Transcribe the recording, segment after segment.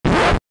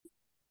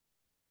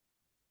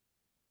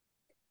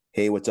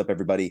Hey, what's up,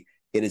 everybody?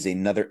 It is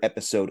another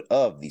episode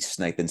of the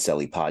Snipe and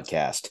Selly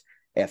podcast,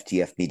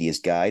 FTF Media's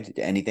guide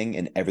to anything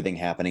and everything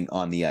happening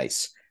on the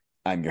ice.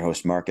 I'm your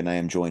host, Mark, and I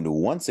am joined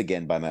once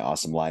again by my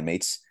awesome line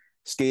mates.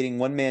 Skating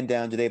one man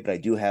down today, but I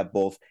do have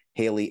both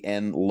Haley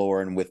and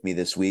Lauren with me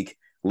this week.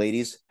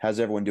 Ladies, how's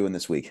everyone doing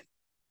this week?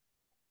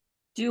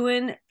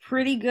 Doing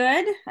pretty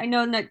good. I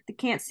know that they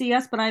can't see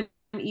us, but I'm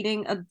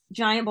eating a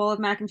giant bowl of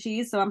mac and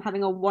cheese, so I'm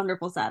having a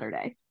wonderful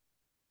Saturday.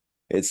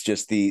 It's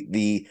just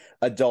the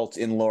adult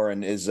in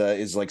Lauren is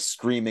like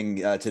screaming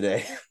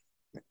today.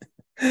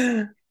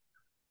 I'm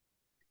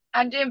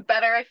doing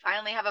better. I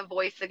finally have a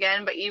voice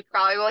again, but you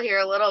probably will hear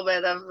a little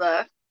bit of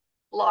the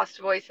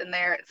lost voice in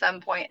there at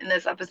some point in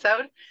this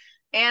episode.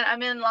 And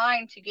I'm in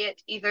line to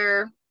get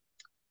either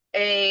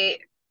a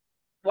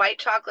white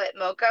chocolate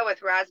mocha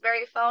with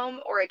raspberry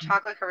foam or a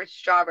chocolate covered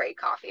strawberry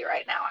coffee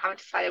right now. I haven't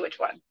decided which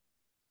one.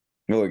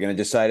 Oh, we're gonna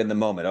decide in the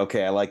moment.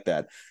 Okay, I like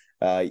that.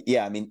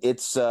 Yeah, I mean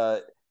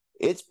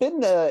it's been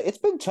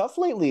tough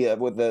lately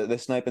with the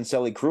Snipe and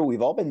Selly crew.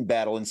 We've all been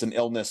battling some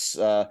illness.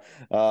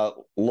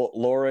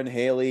 Lauren,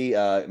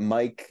 Haley,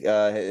 Mike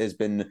has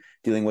been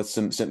dealing with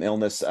some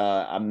illness.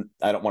 I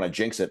don't want to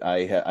jinx it.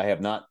 I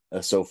have not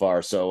so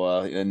far.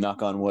 So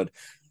knock on wood.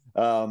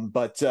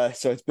 But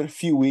so it's been a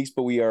few weeks,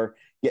 but we are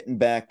getting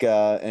back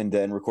and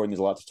recording. There's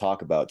a lot to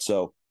talk about.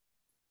 So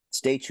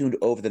stay tuned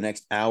over the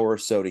next hour or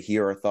so to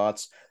hear our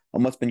thoughts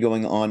on what's been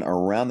going on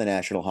around the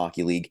National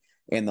Hockey League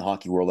and the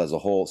hockey world as a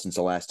whole since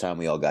the last time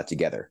we all got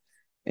together.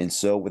 And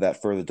so,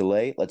 without further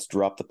delay, let's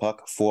drop the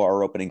puck for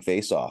our opening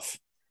face-off.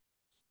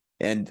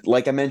 And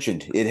like I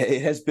mentioned,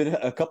 it has been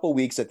a couple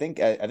weeks. I think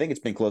it's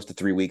been close to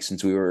 3 weeks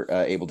since we were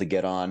able to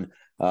get on.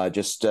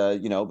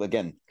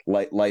 Again,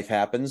 life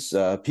happens.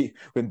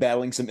 Been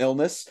battling some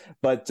illness,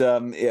 but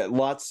yeah,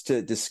 lots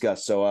to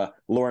discuss. So,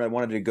 Lauren, I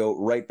wanted to go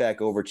right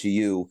back over to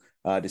you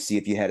to see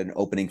if you had an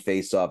opening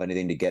face-off,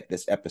 anything to get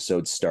this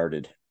episode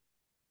started.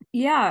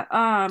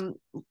 Yeah,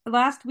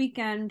 last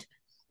weekend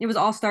it was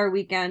All-Star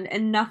weekend,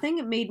 and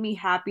nothing made me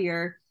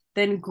happier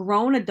than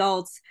grown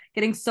adults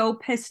getting so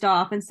pissed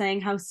off and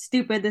saying how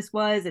stupid this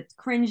was. It's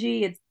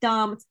cringy, it's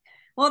dumb.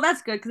 Well,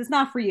 that's good because it's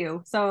not for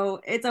you, so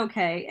it's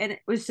okay. And it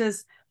was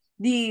just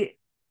the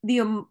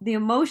the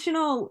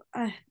emotional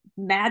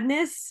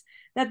madness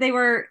that they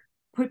were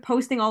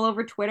posting all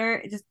over Twitter.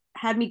 It just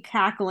had me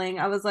cackling.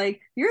 I was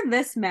like, "You're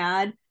this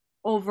mad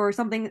over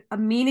something a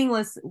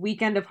meaningless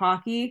weekend of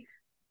hockey."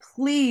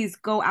 Please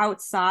go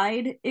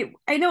outside.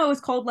 I know it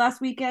was cold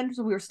last weekend,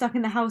 so we were stuck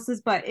in the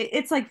houses, but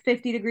it's like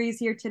 50 degrees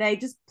here today.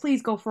 Just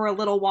please go for a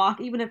little walk,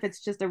 even if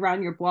it's just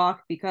around your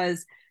block,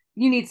 because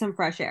you need some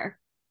fresh air.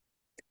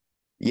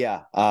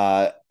 Yeah,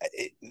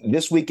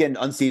 this weekend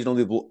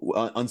unseasonably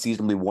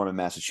warm in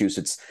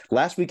Massachusetts.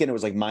 Last weekend it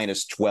was like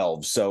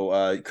 -12,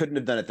 so couldn't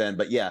have done it then.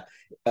 But yeah,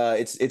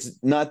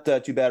 it's not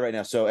too bad right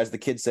now. So as the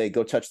kids say,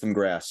 go touch some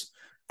grass.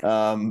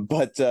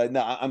 But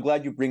no, I'm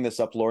glad you bring this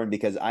up, Lauren,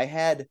 because I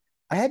had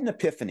an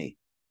epiphany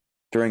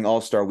during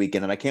All Star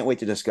Weekend, and I can't wait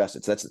to discuss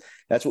it. So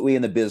that's what we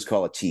in the biz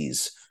call a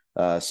tease.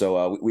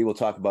 We will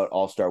talk about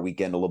All Star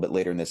Weekend a little bit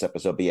later in this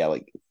episode. But yeah,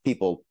 like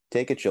people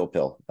take a chill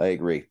pill. I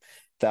agree,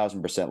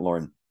 1,000%,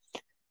 Lauren.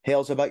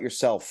 Hales, how about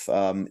yourself?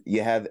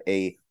 You have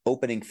a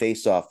opening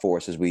face off for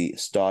us as we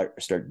start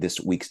this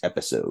week's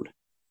episode.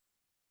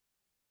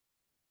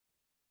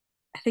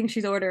 I think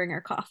she's ordering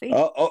her coffee.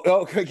 Oh,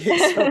 okay.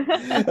 So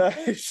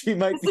The she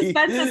might be.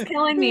 suspense is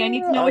killing me. I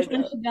need to know which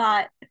one she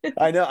got.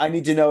 I know. I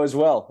need to know as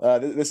well.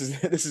 This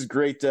is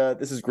great.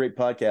 This is great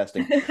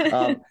podcasting.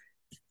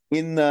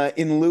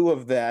 In lieu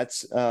of that,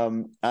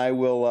 I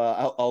will.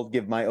 I'll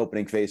give my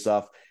opening face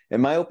off,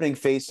 and my opening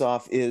face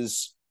off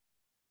is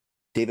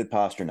David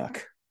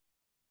Pastrnak.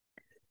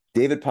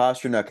 David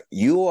Pastrnak,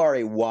 you are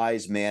a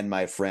wise man,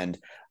 my friend.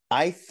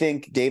 I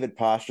think David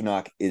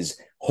Pastrnak is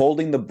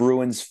holding the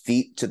Bruins'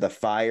 feet to the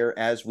fire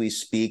as we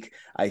speak.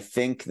 I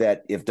think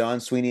that if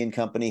Don Sweeney and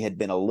company had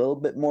been a little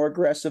bit more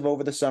aggressive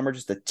over the summer,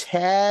 just a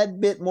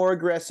tad bit more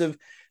aggressive,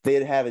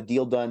 they'd have a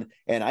deal done.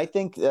 And I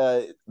think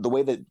the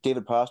way that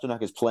David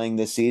Pastrnak is playing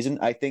this season,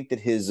 I think that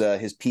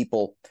his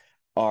people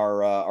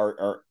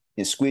are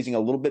is squeezing a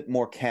little bit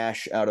more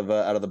cash out of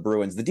the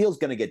Bruins. The deal's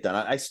going to get done.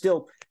 I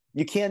still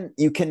you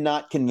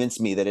cannot convince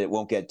me that it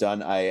won't get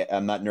done.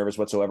 I'm not nervous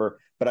whatsoever,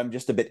 but I'm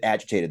just a bit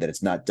agitated that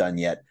it's not done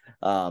yet.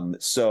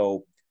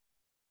 So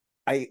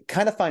I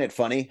kind of find it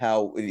funny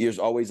how there's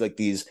always like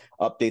these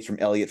updates from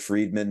Elliot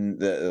Friedman.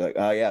 Like,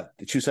 oh yeah,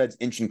 the two sides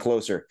inching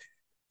closer.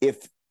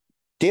 If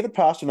David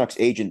Pasternak's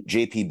agent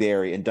JP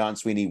Barry and Don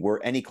Sweeney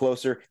were any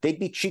closer, they'd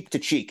be cheek to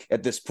cheek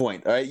at this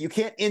point. All right, you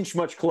can't inch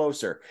much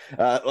closer.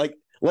 Like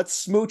let's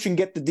smooch and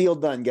get the deal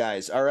done,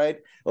 guys. All right.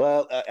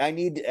 Well, I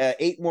need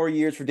 8 more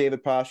years for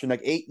David Pastrnak.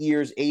 8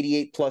 years,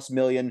 88 plus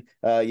million.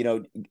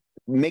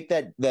 Make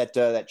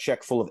that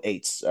check full of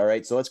eights. All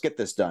right. So let's get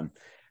this done.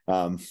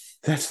 Um,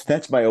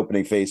 that's my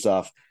opening face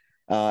off.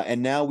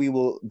 And now we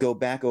will go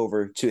back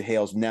over to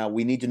Hales. Now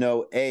we need to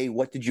know A,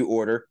 what did you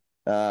order?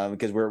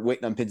 Because we're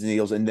waiting on pins and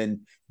needles, and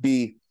then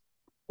B,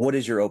 what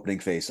is your opening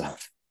face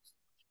off?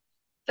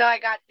 So I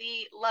got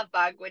the Love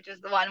Bug, which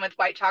is the one with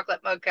white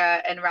chocolate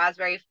mocha and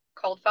raspberry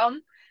cold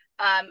foam.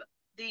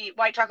 The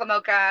white chocolate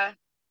mocha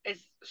is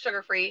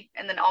sugar free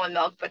and then almond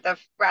milk, but the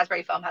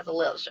raspberry foam has a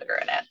little sugar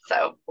in it,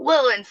 so a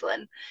little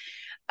insulin.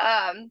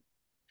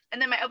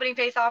 And then my opening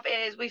face off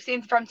is we've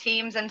seen from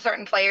teams and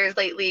certain players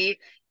lately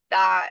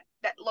that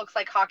looks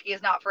like hockey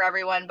is not for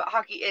everyone, but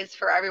hockey is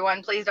for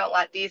everyone. Please don't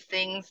let these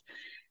things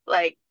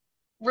like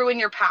ruin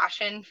your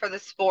passion for the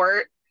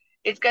sport.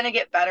 It's going to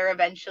get better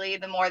eventually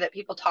the more that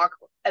people talk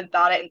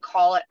about it and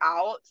call it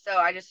out. So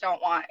I just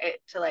don't want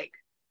it to like,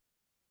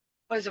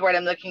 what is the word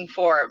I'm looking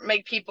for?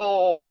 Make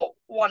people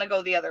want to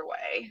go the other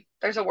way.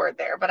 There's a word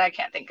there, but I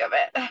can't think of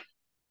it.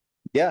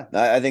 Yeah,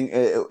 I think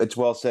it's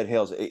well said,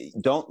 Hales.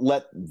 Don't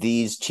let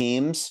these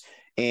teams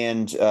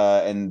and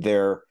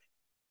their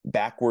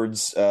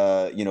backwards,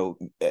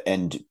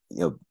 and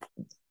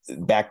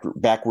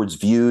backwards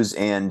views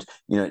and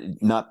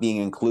not being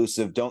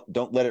inclusive.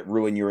 Don't let it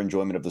ruin your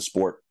enjoyment of the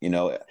sport.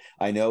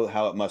 I know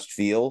how it must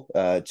feel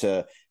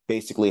to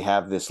basically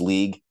have this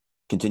league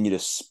continue to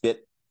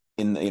spit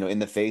in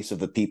the face of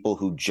the people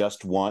who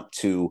just want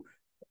to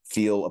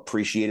feel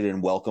appreciated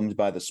and welcomed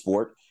by the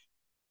sport.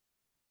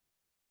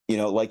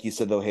 Like you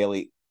said, though,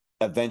 Haley,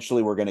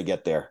 eventually we're going to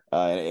get there.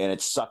 And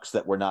it sucks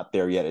that we're not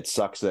there yet. It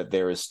sucks that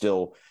there is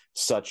still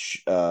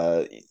such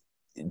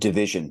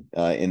division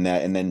in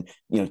that. And then,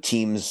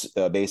 teams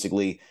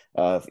basically,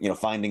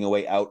 finding a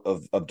way out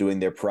of doing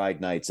their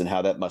pride nights and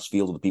how that must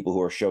feel to the people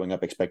who are showing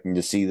up expecting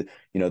to see,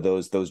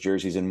 those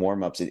jerseys in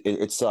warmups.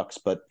 It sucks.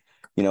 But,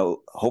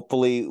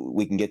 hopefully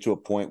we can get to a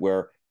point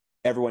where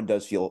everyone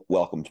does feel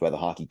welcomed by the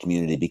hockey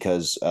community,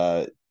 because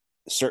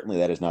certainly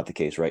that is not the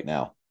case right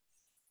now.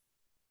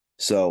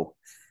 So,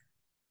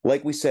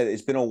 like we said,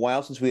 it's been a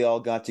while since we all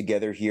got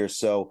together here.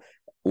 So,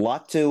 a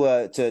lot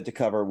to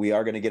cover. We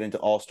are going to get into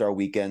All-Star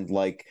Weekend,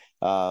 like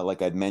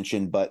I'd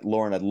mentioned. But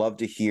Lauren, I'd love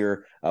to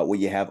hear what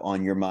you have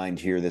on your mind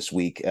here this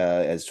week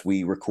as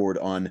we record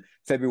on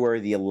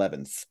February the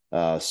 11th.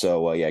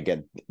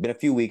 Again, been a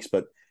few weeks,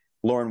 but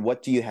Lauren,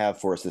 what do you have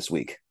for us this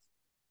week?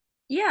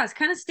 Yeah, it's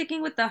kind of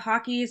sticking with the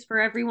hockey is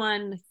for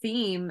everyone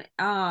theme.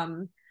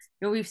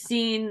 We've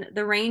seen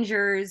the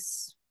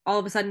Rangers all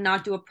of a sudden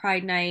not do a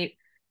Pride night,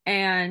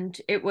 and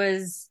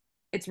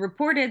it's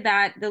reported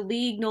that the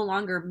league no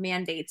longer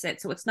mandates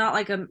it. So it's not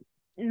like a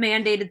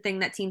mandated thing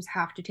that teams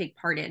have to take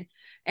part in.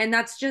 And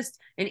that's just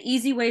an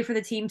easy way for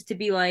the teams to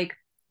be like,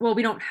 well,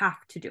 we don't have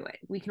to do it.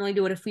 We can only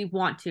do it if we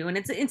want to. And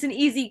it's an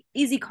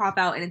easy cop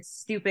out, and it's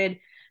stupid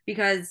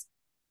because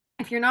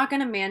if you're not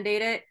going to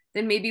mandate it,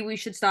 then maybe we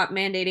should stop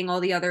mandating all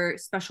the other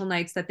special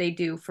nights that they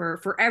do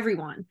for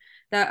everyone.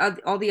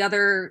 That all the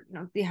other,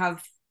 they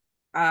have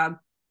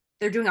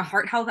they're doing a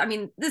heart health. I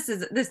mean,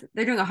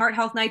 they're doing a heart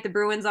health night. The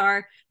Bruins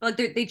are, but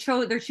like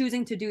they're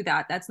choosing to do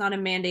that. That's not a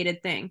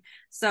mandated thing.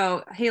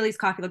 So Haley's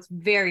coffee looks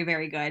very,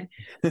 very good.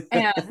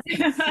 And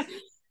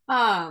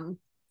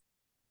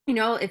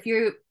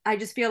I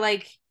just feel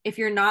like if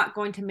you're not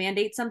going to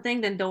mandate something,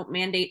 then don't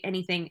mandate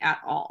anything at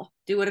all.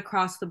 Do it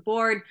across the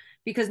board,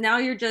 because now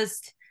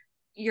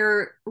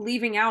you're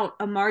leaving out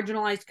a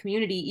marginalized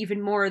community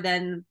even more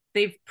than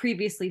they've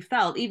previously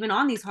felt. Even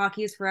on these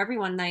hockey is for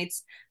everyone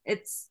nights,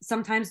 it's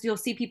sometimes you'll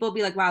see people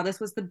be like, wow, this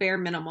was the bare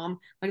minimum.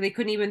 Like they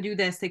couldn't even do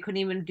this, they couldn't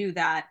even do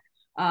that.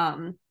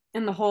 And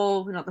the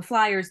whole, the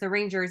Flyers, the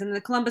Rangers, and the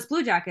Columbus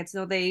Blue Jackets,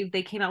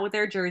 they came out with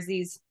their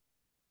jerseys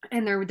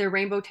and their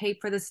rainbow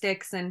tape for the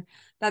sticks, and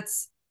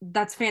that's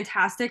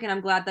fantastic. And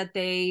I'm glad that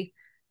they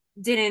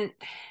didn't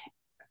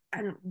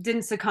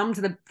succumb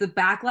to the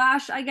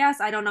backlash. I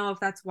guess I don't know if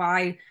that's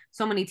why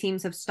so many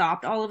teams have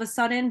stopped all of a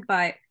sudden,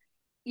 but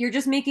you're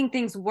just making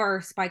things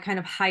worse by kind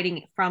of hiding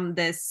it from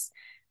this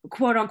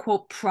quote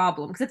unquote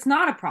problem, because it's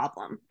not a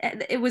problem.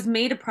 It was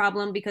made a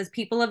problem because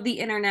people of the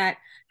internet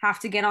have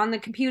to get on the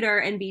computer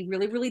and be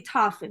really, really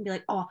tough and be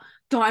like, oh,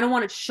 I don't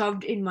want it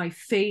shoved in my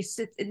face.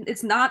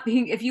 It's not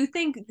being, if you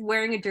think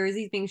wearing a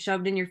jersey is being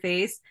shoved in your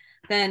face,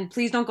 then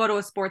please don't go to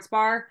a sports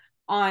bar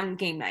on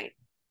game night,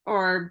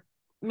 or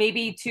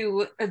maybe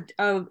to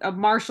a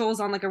Marshalls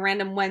on like a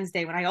random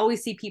Wednesday, when I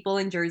always see people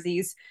in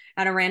jerseys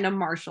at a random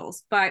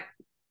Marshalls. But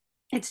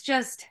it's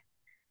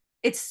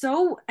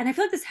so, and I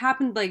feel like this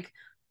happened like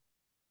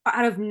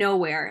out of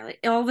nowhere. Like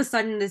all of a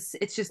sudden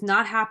it's just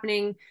not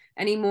happening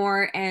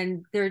anymore,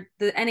 and the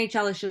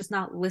NHL is just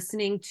not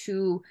listening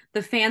to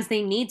the fans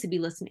they need to be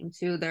listening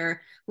to.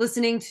 They're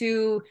listening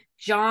to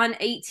John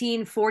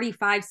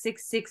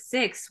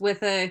 1845-666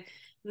 with a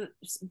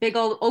big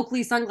old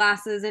Oakley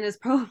sunglasses in his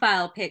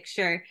profile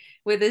picture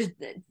with his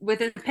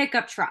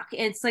pickup truck.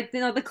 It's like,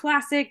 the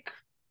classic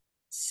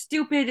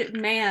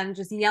stupid man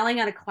just yelling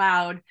at a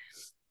cloud,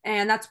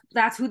 and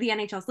that's who the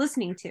NHL is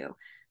listening to.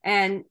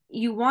 And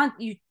you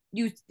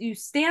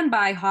stand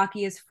by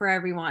hockey is for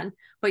everyone,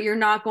 but you're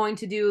not going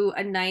to do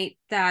a night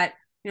that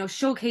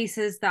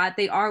showcases that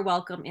they are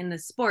welcome in the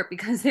sport,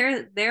 because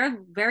they're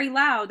very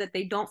loud that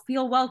they don't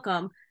feel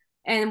welcome.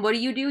 And what do?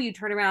 You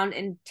turn around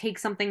and take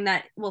something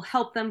that will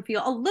help them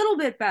feel a little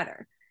bit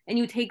better, and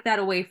you take that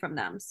away from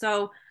them.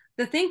 So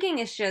the thinking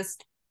is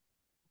just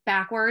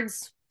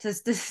backwards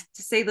to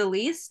say the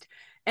least.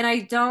 And I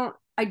don't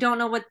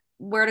know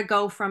where to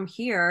go from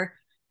here,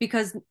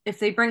 because if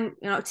they bring,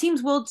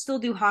 teams will still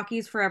do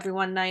hockey's for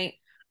everyone night,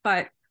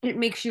 but it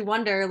makes you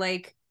wonder,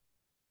 like,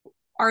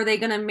 are they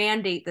going to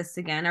mandate this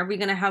again? Are we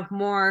going to have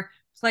more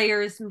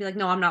players and be like,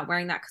 no, I'm not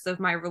wearing that because of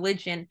my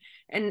religion?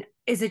 And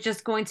is it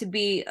just going to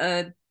be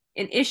an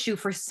issue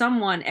for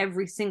someone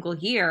every single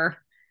year?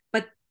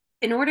 But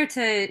in order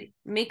to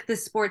make the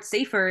sport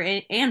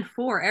safer and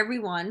for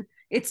everyone,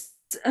 it's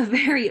a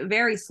very,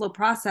 very slow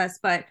process,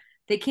 but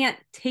they can't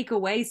take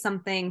away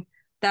something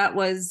that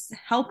was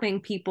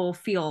helping people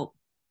feel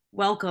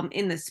welcome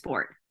in the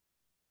sport.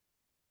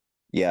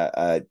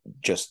 Yeah,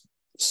 just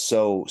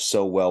so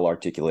well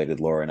articulated,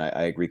 Lauren.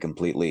 I agree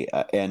completely.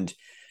 And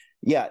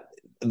yeah,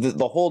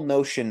 the whole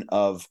notion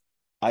of,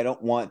 I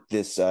don't want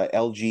this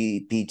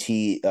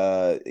LGBT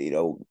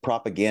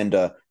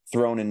propaganda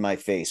thrown in my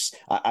face.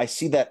 I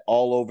see that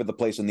all over the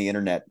place on the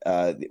internet,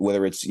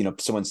 whether it's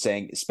someone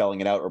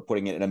spelling it out or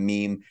putting it in a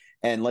meme.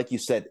 And like you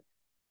said,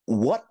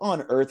 what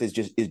on earth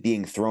is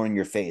being thrown in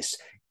your face?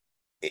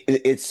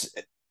 It's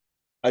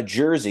a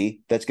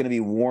jersey that's going to be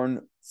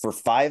worn for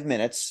 5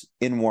 minutes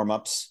in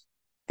warmups.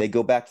 They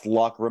go back to the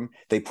locker room.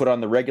 They put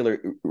on the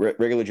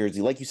regular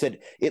jersey. Like you said,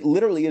 it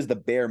literally is the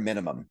bare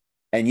minimum.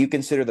 And you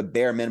consider the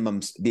bare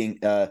minimum being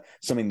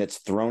something that's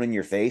thrown in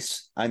your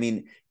face. I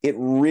mean, it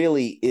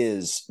really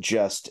is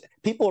just,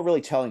 people are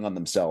really telling on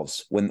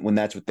themselves when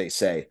that's what they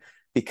say.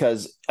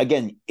 Because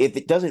again, if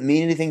it doesn't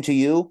mean anything to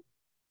you,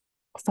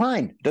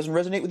 fine. It doesn't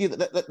resonate with you.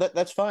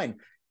 That's fine.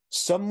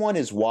 Someone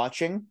is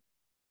watching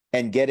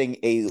and getting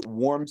a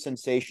warm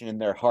sensation in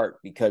their heart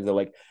because they're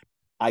like,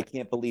 I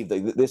can't believe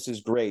that this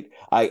is great.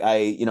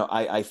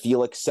 I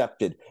feel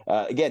accepted.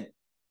 Again,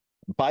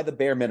 by the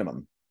bare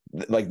minimum,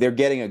 like they're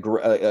getting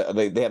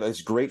they have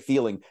this great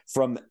feeling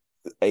from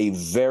a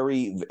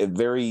very,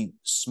 very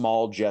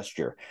small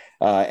gesture.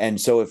 And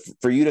so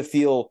for you to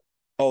feel,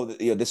 oh,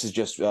 this is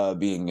just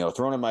being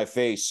thrown in my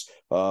face.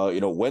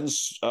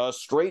 When's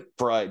straight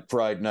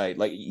pride night?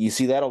 Like you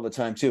see that all the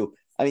time too.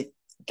 I mean,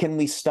 can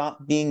we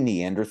stop being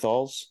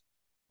Neanderthals?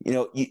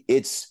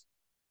 It's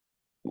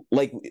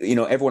like,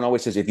 everyone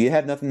always says, if you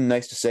have nothing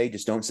nice to say,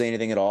 just don't say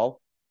anything at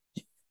all.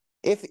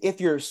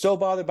 If you're so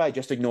bothered by it,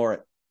 just ignore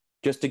it.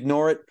 Just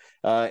ignore it.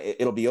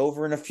 It'll be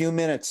over in a few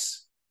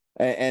minutes.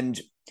 And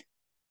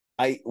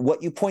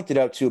what you pointed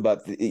out too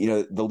about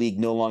the league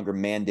no longer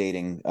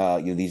mandating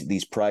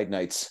these pride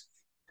nights.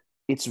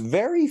 It's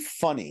very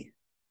funny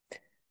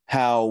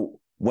how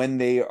when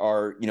they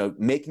are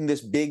making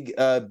this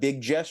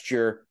big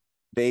gesture,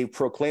 they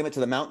proclaim it to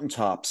the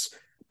mountaintops,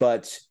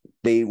 but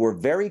they were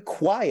very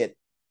quiet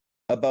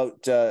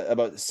about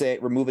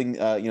removing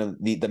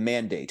the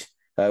mandate.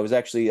 It was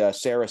actually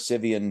Sarah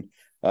Sivian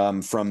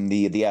from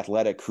the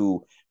Athletic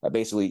who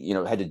basically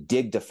had to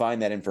dig to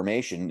find that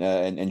information,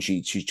 and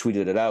she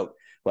tweeted it out.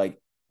 Like,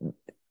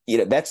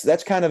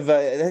 that's kind of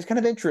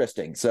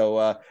interesting.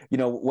 So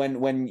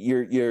when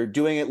you're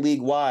doing it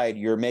league wide,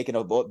 you're making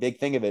a big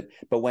thing of it,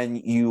 but when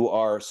you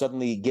are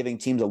suddenly giving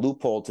teams a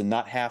loophole to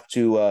not have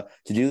to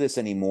do this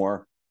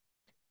anymore,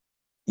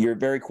 you're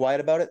very quiet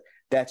about it.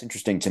 That's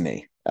interesting to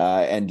me.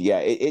 And yeah,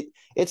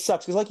 it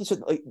sucks because, like you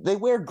said, like, they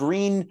wear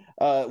green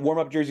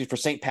warm-up jerseys for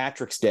St.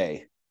 Patrick's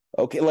Day.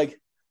 Okay, like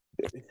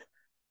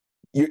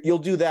you'll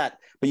do that,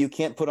 but you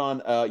can't put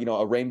on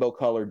a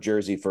rainbow-colored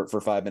jersey for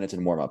 5 minutes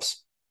in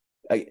warm-ups.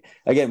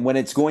 Again, when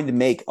it's going to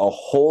make a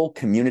whole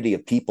community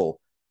of people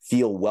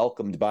feel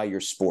welcomed by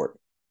your sport.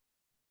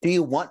 Do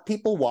you want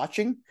people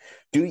watching?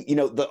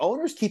 The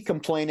owners keep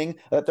complaining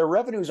that their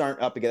revenues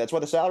aren't up again. That's why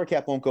the salary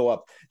cap won't go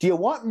up. Do you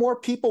want more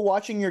people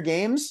watching your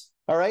games?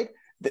 All right.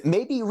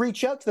 Maybe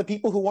reach out to the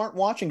people who aren't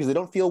watching because they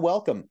don't feel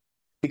welcome.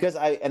 Because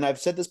I've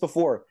said this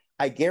before,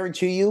 I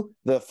guarantee you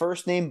the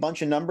first name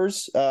bunch of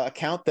numbers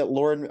account that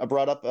Lauren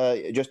brought up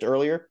just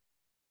earlier,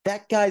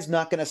 that guy's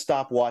not going to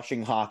stop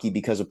watching hockey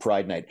because of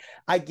Pride Night.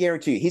 I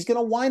guarantee you, he's going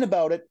to whine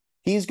about it.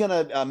 He's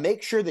going to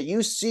make sure that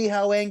you see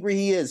how angry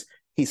he is.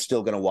 He's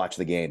still going to watch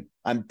the game.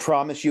 I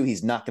promise you,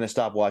 he's not going to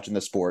stop watching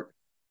the sport.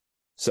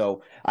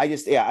 So I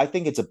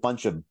think it's a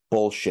bunch of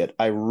bullshit.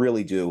 I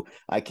really do.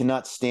 I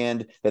cannot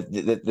stand that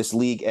this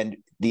league and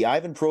the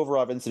Ivan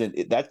Provorov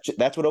incident.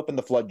 That's what opened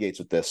the floodgates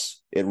with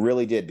this. It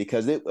really did,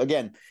 because it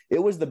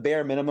was the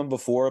bare minimum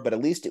before, but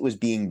at least it was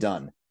being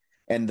done.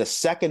 And the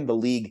second the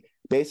league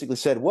basically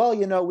said, well,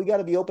 we got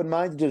to be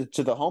open-minded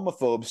to the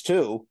homophobes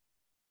too.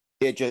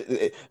 It just,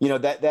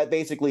 that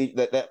basically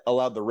that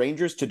allowed the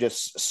Rangers to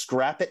just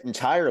scrap it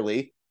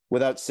entirely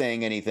without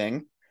saying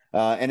anything.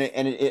 And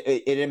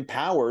it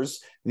empowers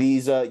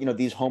these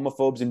these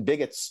homophobes and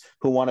bigots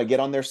who want to get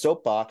on their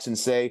soapbox and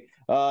say,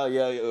 I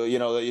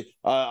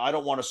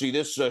don't want to see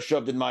this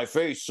shoved in my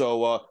face.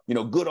 So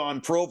good on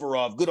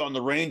Provorov, good on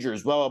the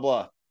Rangers, blah blah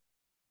blah.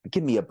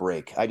 Give me a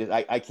break.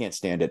 I can't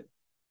stand it.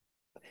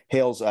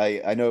 Hales,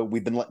 I know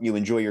we've been letting you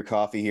enjoy your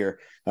coffee here,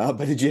 but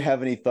did you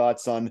have any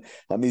thoughts on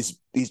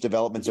these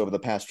developments over the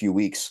past few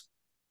weeks?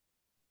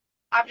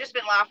 I've just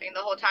been laughing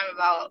the whole time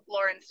about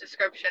Lauren's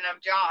description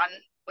of John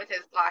with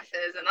his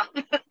glasses and all.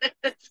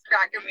 It's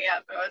cracking me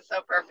up. It was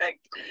so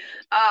perfect.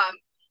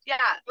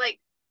 Yeah, like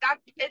that.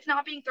 It's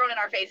not being thrown in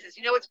our faces.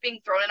 You know what's being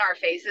thrown in our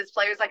faces?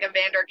 Players like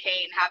Evander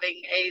Kane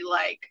having a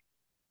like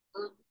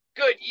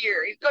good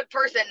year. He's a good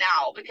person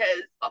now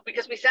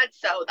because we said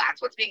so.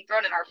 That's what's being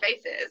thrown in our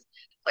faces.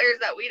 Players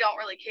that we don't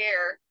really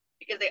care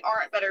because they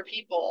aren't better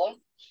people.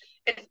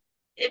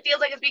 It feels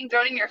like it's being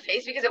thrown in your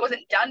face because it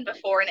wasn't done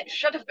before and it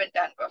should have been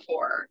done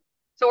before.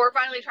 So we're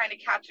finally trying to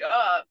catch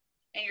up,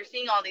 and you're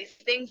seeing all these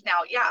things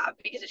now. Yeah,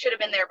 because it should have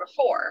been there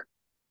before.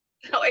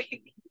 So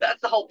like,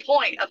 that's the whole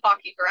point of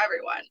hockey for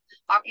everyone.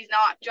 Hockey's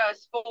not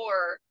just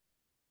for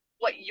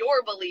what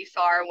your beliefs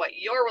are, what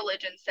your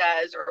religion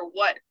says, or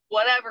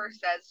whatever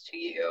says to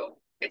you.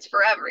 It's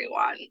for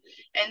everyone.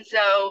 And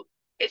so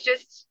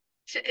it's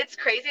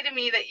crazy to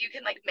me that you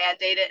can like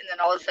mandate it and then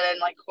all of a sudden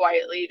like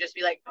quietly just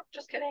be like, oh,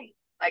 just kidding.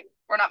 Like,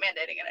 we're not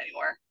mandating it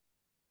anymore.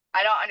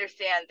 I don't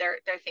understand their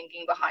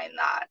thinking behind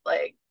that,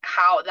 like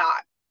how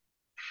that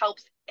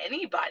helps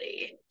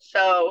anybody.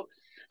 So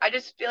I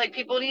just feel like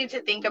people need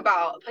to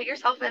put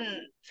yourself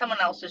in someone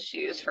else's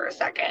shoes for a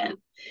second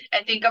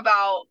and think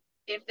about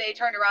if they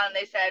turned around and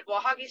they said, well,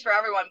 hockey's for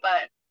everyone,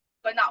 but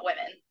not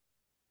women.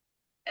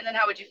 And then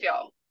how would you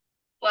feel?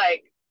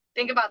 Like,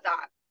 think about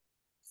that.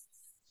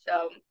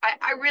 So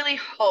I really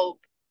hope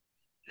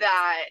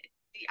that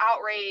the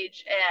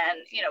outrage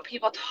and, you know,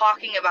 people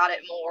talking about it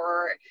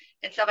more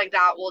and stuff like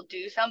that will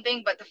do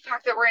something. But the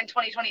fact that we're in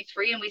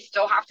 2023 and we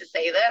still have to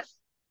say this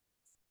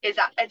it's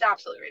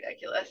absolutely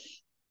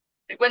ridiculous.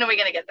 Like, when are we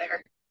going to get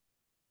there?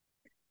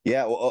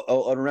 Yeah,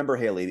 well, remember,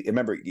 Haley,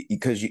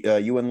 because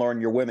you and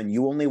Lauren, you're women,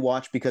 you only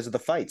watch because of the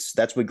fights.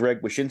 That's what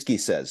Greg Wyshynski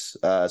says.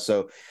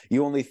 So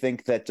you only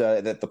think that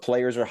the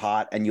players are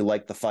hot and you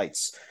like the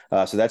fights.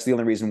 So that's the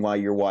only reason why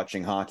you're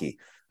watching hockey.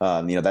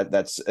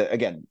 That's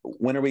again,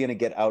 when are we going to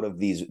get out of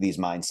these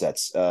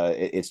mindsets?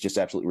 It's just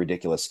absolutely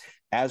ridiculous.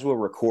 As we're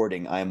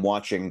recording, I'm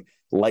watching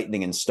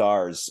Lightning and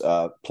Stars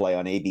play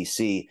on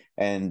ABC,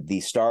 and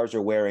the Stars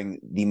are wearing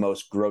the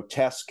most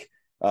grotesque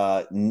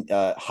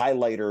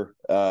highlighter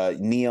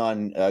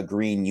neon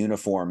green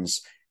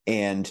uniforms.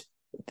 And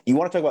you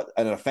want to talk about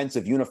an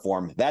offensive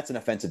uniform? That's an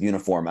offensive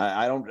uniform.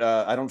 I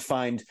don't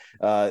find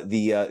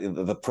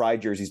the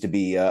Pride jerseys to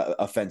be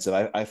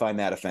offensive. I find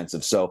that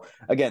offensive. So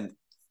again,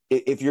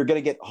 if you're going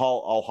to get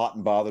all hot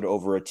and bothered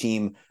over a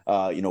team,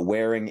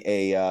 wearing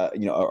a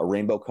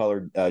rainbow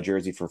colored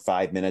jersey for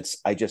 5 minutes,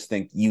 I just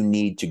think you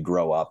need to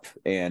grow up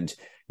and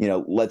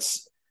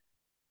let's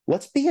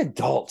be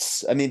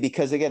adults. I mean,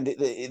 because again,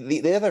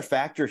 the other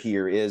factor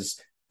here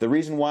is the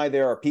reason why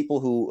there are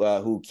people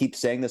who keep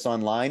saying this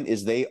online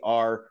is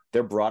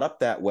they're brought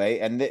up that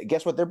way, and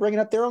guess what? They're bringing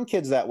up their own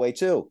kids that way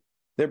too.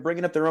 They're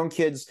bringing up their own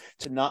kids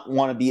to not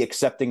want to be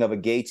accepting of a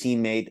gay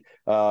teammate,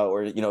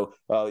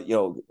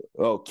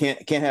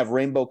 can't have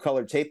rainbow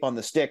colored tape on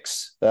the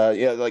sticks.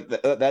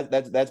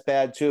 That's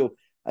bad too.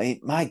 I mean,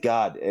 my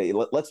God,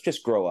 let's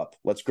just grow up.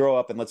 Let's grow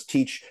up and let's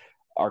teach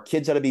our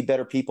kids how to be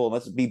better people, and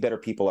let's be better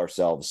people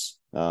ourselves.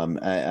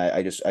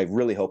 I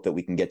really hope that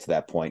we can get to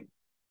that point.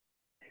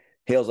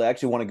 Hales, I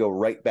actually want to go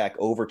right back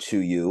over to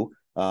you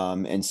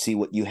and see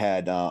what you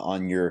had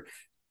on your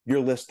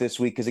list this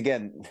week, because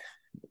again,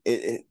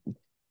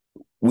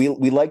 we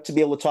like to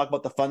be able to talk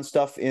about the fun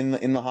stuff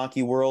in the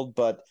hockey world,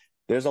 but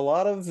there's a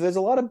lot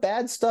of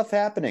bad stuff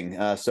happening.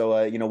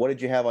 So what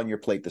did you have on your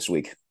plate this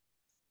week?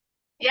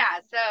 Yeah,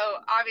 so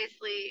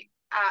obviously,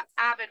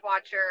 avid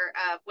watcher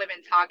of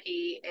women's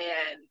hockey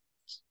and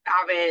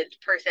avid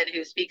person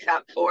who speaks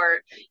up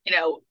for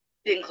the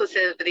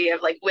inclusivity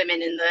of like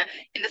women in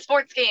the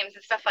sports games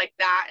and stuff like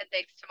that. And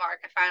thanks to Mark,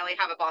 I finally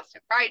have a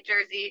Boston Pride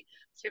jersey.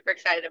 Super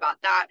excited about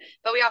that.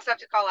 But we also have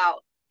to call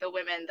out the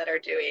women that are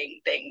doing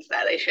things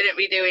that they shouldn't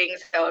be doing.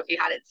 So if you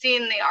hadn't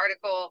seen the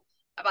article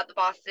about the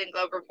Boston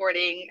Globe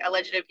reporting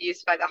alleged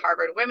abuse by the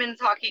Harvard women's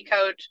hockey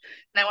coach,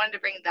 and I wanted to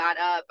bring that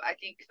up. I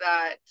think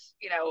that,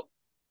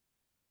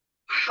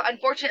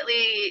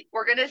 unfortunately,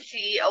 we're going to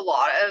see a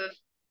lot of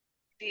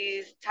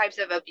these types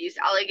of abuse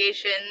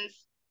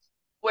allegations,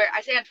 where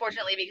I say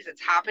unfortunately because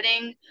it's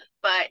happening,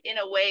 but in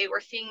a way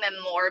we're seeing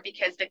them more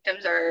because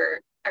victims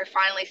are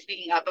finally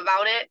speaking up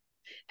about it,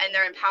 and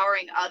they're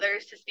empowering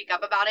others to speak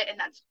up about it, and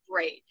that's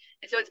great.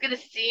 And so it's going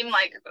to seem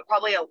like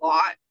probably a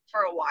lot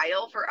for a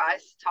while for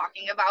us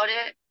talking about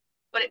it,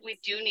 but we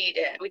do need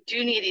it. We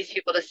do need these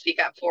people to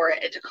speak up for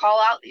it and to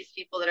call out these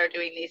people that are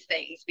doing these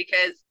things,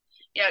 because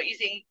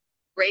using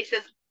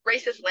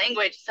racist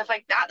language, stuff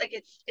like that, like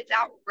it's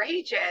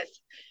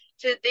outrageous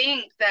to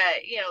think that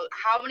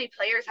how many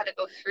players had to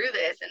go through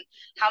this, and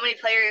how many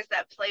players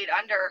that played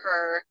under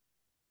her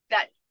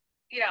that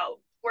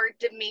were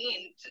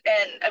demeaned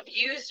and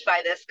abused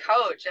by this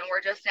coach, and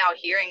we're just now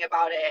hearing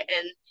about it.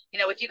 And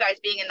with you guys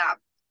being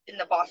in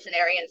the Boston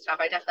area and stuff,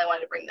 I definitely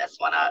wanted to bring this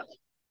one up.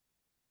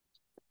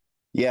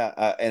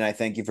 Yeah, and I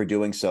thank you for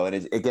doing so. And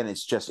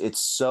it's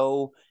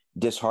so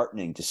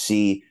disheartening to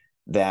see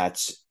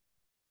that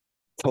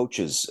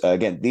coaches.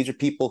 Again, these are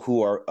people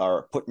who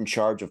are put in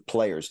charge of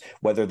players,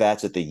 whether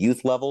that's at the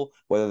youth level,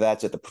 whether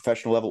that's at the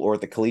professional level or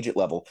at the collegiate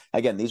level.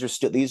 Again, these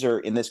are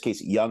in this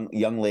case young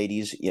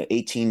ladies,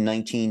 18,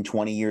 19,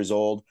 20 years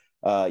old,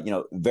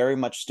 very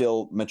much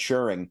still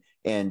maturing.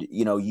 And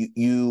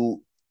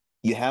you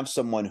have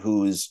someone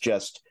who's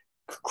just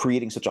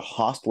creating such a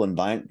hostile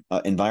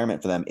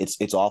environment for them.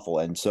 It's awful.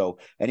 And so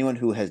anyone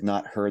who has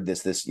not heard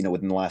this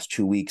within the last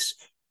 2 weeks,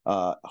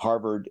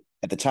 Harvard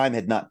at the time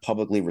had not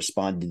publicly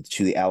responded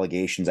to the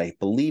allegations. I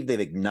believe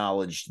they've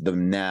acknowledged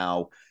them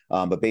now.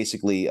 But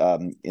basically,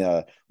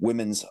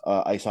 women's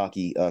ice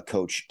hockey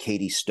coach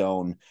Katie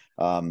Stone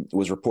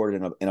was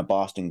reported in a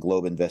Boston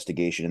Globe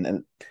investigation.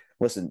 And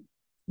listen,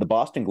 the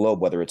Boston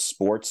Globe, whether it's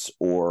sports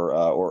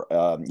or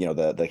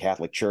the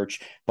Catholic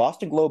Church,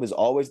 Boston Globe is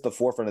always at the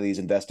forefront of these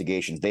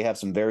investigations. They have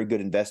some very good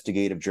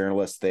investigative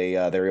journalists.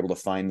 They're able to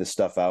find this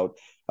stuff out.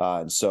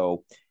 And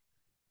so,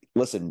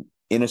 listen,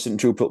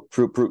 innocent until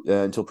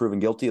proven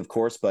guilty, of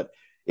course. But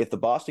if the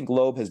Boston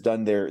Globe has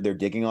done their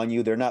digging on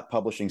you, they're not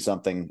publishing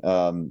something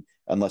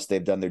unless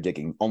they've done their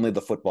digging. Only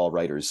the football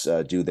writers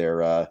do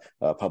their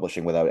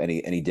publishing without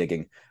any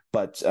digging.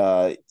 But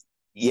so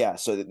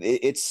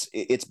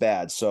it's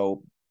bad.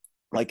 So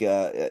like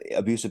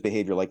abusive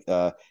behavior, like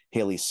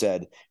Haley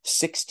said,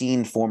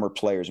 16 former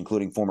players,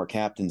 including former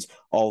captains,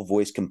 all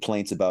voiced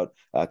complaints about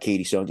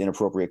Katie Stone's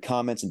inappropriate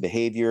comments and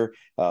behavior,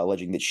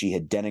 alleging that she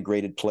had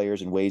denigrated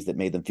players in ways that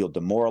made them feel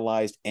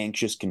demoralized,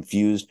 anxious,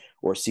 confused,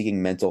 or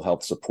seeking mental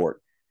health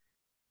support.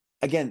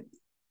 Again,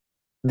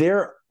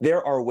 there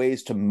are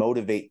ways to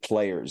motivate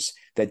players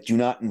that do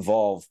not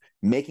involve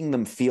making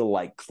them feel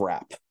like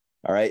crap.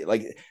 All right.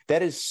 Like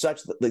that is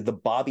such like the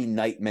Bobby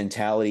Knight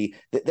mentality.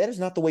 That is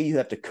not the way you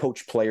have to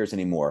coach players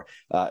anymore.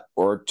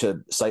 Or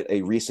to cite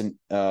a recent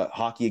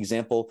hockey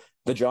example,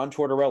 the John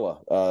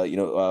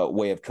Tortorella,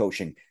 way of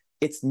coaching.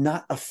 It's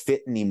not a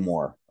fit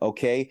anymore.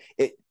 OK,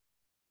 it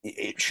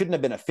shouldn't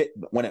have been a fit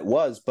when it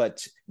was.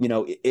 But,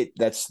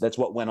 that's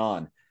what went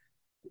on.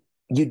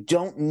 You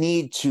don't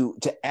need to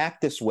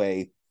act this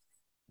way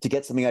to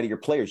get something out of your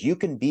players. You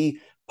can be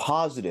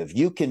positive.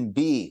 You can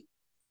be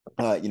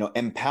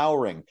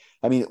empowering.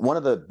 I mean, one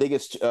of the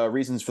biggest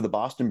reasons for the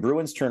Boston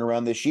Bruins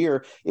turnaround this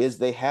year is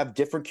they have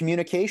different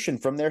communication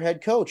from their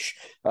head coach.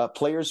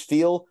 Players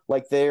feel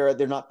like they're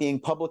not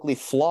being publicly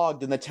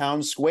flogged in the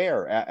town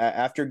square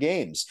after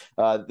games.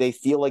 They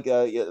feel like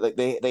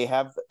they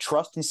have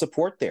trust and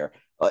support there.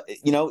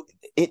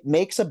 It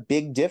makes a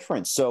big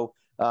difference. So.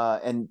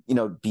 And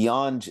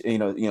beyond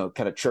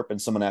kind of chirping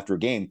someone after a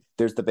game,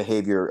 there's the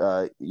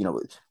behavior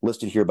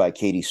listed here by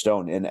Katie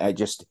Stone, and I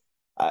just.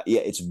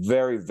 It's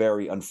very,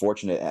 very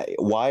unfortunate.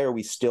 Why are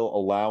we still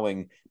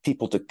allowing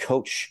people to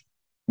coach,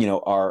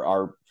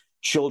 our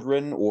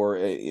children, or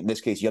in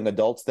this case, young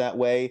adults that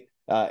way?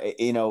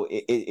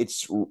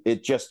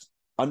 It just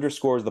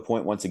underscores the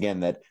point once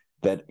again that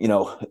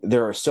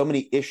there are so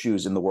many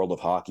issues in the world of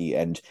hockey,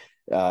 and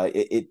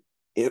it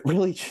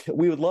really,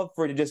 we would love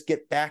for it to just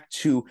get back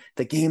to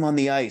the game on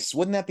the ice.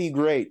 Wouldn't that be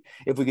great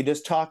if we could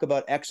just talk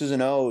about X's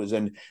and O's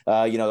and,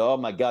 oh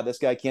my God, this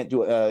guy can't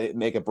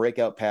make a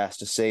breakout pass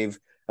to save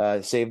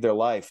their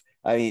life.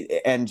 I mean,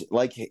 and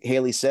like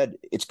Haley said,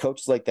 it's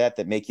coaches like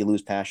that make you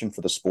lose passion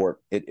for the sport.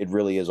 It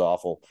really is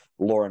awful.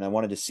 Lauren, I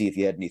wanted to see if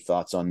you had any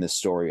thoughts on this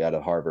story out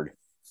of Harvard.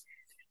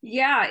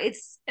 Yeah,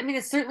 it's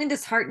certainly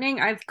disheartening.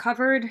 I've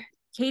covered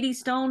Katie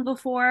Stone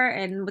before,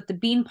 and with the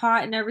bean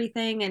pot and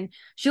everything, and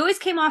she always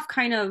came off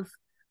kind of,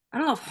 I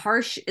don't know if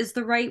harsh is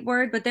the right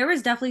word, but there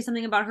was definitely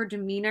something about her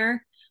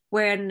demeanor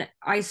when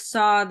I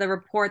saw the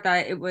report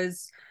that it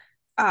was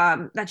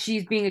that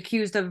she's being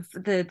accused of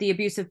the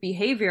abusive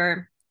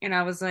behavior, and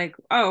I was like,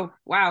 oh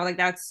wow, like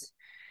that's,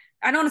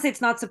 I don't want to say it's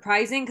not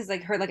surprising, because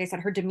like I said,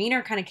 her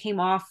demeanor kind of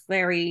came off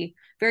very,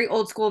 very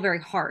old school,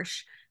 very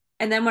harsh.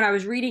 And then when I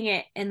was reading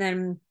it, and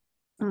then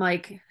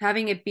like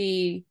having it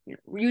be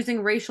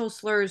using racial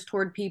slurs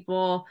toward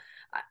people,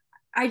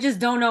 I just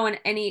don't know in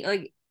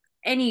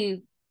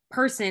any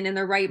person in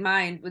their right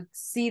mind would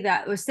see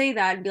that or say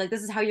that and be like,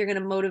 this is how you're going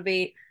to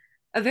motivate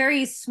a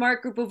very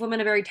smart group of women,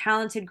 a very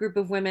talented group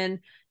of women,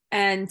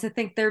 and to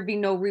think there'd be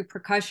no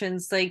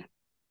repercussions. Like,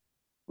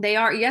 they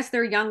are, yes,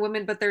 they're young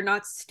women, but they're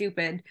not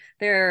stupid.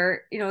 They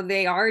are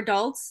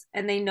adults,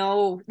 and they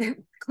know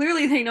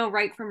clearly they know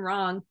right from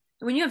wrong.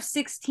 When you have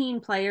 16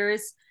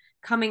 players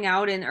coming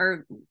out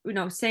or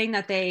saying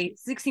that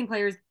 16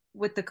 players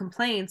with the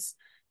complaints,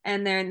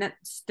 and then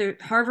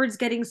Harvard's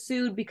getting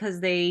sued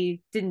because they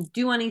didn't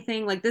do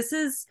anything. Like, this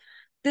is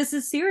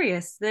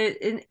serious.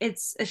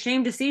 It's a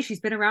shame to see. She's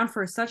been around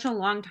for such a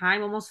long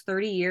time, almost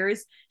 30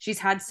 years. She's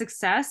had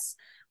success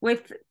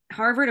with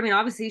Harvard. I mean,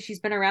 obviously she's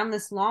been around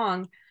this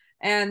long,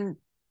 and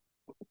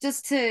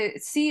just to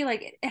see,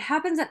 like, it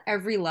happens at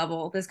every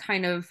level, this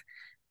kind of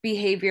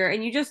behavior.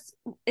 And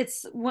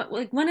it's what,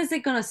 like, when is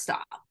it going to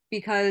stop?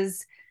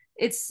 Because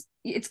it's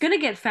going to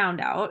get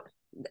found out.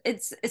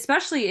 It's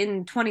especially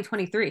in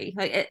 2023,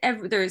 like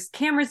there's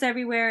cameras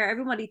everywhere,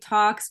 everybody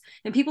talks,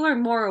 and people are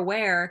more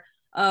aware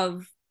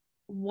of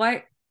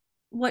what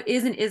what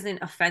isn't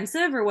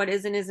offensive, or what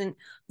isn't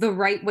the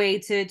right way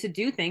to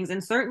do things.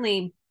 And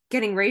certainly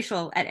getting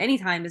racial at any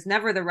time is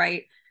never the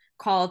right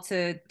call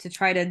to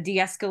try to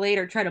de-escalate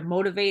or try to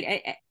motivate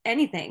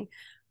anything.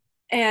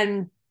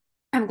 And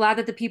I'm glad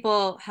that the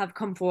people have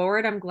come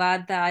forward. I'm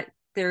glad that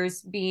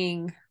there's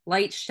being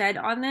light shed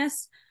on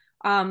this.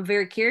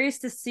 Very curious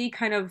to see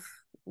kind of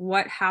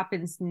what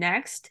happens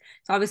next.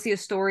 It's obviously a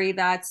story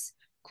that's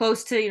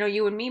close to,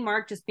 you and me,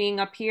 Mark, just being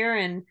up here.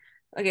 And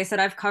like I said,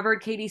 I've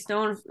covered Katie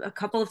Stone a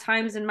couple of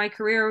times in my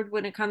career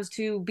when it comes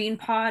to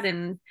Beanpot.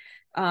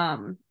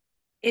 And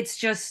it's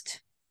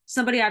just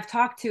somebody I've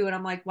talked to, and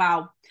I'm like,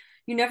 wow,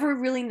 you never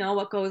really know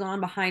what goes on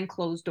behind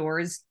closed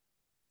doors.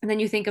 And then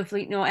you think of,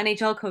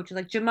 NHL coaches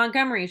like Jim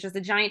Montgomery is just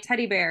a giant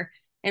teddy bear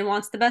and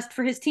wants the best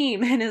for his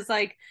team and is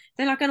like,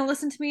 they're not going to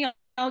listen to me.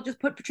 I'll just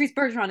put Patrice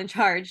Bergeron in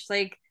charge.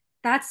 Like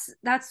that's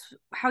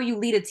how you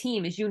lead a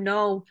team, is,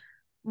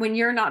 when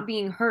you're not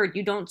being heard,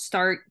 you don't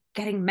start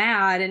getting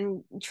mad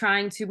and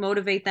trying to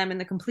motivate them in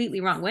the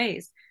completely wrong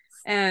ways.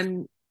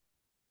 And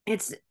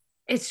it's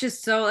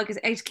just so, like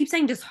I just keep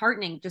saying,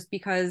 disheartening, just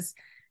because,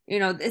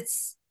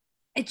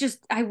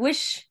 I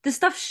wish this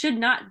stuff should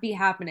not be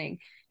happening.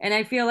 And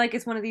I feel like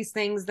it's one of these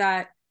things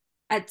that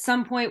at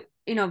some point,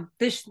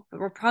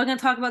 we're probably going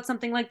to talk about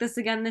something like this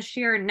again this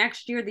year,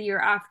 next year, the year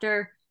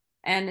after.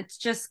 And it's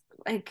just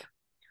like,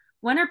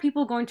 when are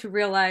people going to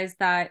realize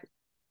that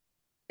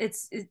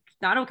it's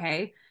not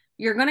okay?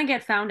 You're going to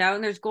get found out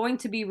and there's going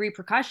to be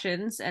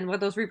repercussions. And what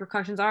those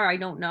repercussions are, I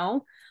don't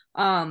know.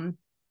 I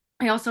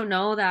also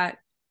know that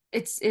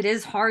it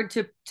is hard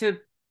to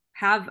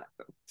have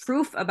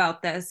proof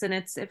about this, and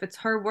if it's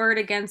her word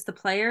against the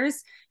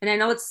players, and I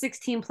know it's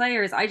 16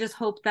 players, I just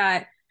hope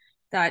that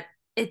the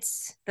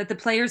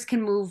players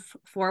can move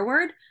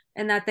forward,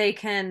 and that they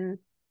can,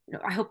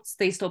 I hope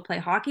they still play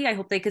hockey. I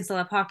hope they can still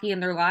have hockey in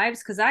their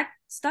lives, because that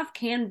stuff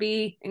can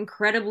be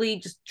incredibly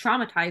just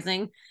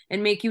traumatizing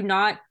and make you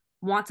not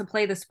want to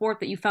play the sport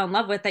that you fell in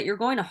love with, that you're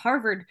going to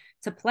Harvard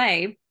to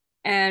play,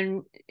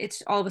 and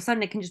it's all of a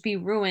sudden it can just be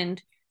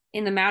ruined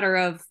in the matter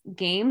of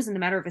games, in the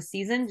matter of a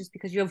season, just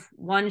because you have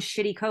one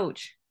shitty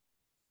coach.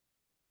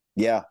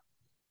 Yeah.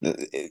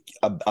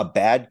 A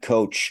bad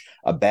coach,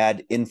 a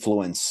bad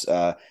influence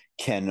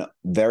can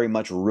very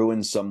much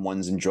ruin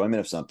someone's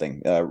enjoyment of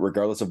something,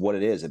 regardless of what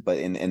it is. But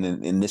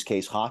in this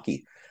case,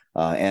 hockey.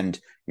 And,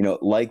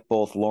 like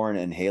both Lauren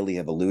and Haley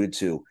have alluded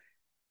to,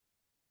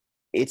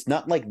 it's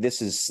not like this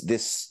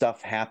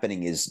stuff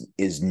happening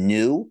is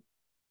new.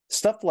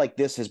 Stuff like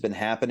this has been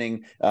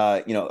happening,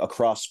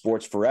 across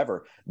sports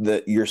forever.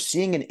 You're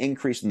seeing an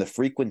increase in the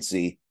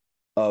frequency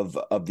of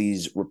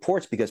these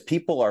reports because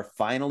people are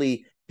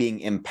finally being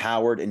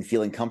empowered and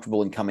feeling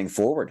comfortable in coming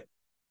forward.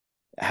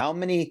 How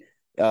many,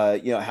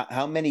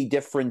 how many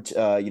different,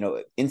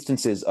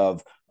 instances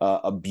of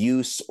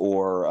abuse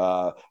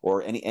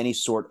or any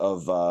sort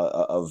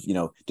of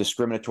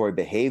discriminatory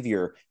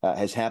behavior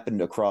has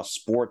happened across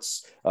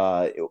sports,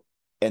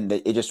 and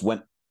it just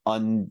went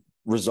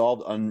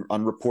unresolved,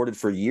 unreported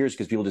for years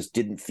because people just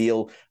didn't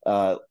feel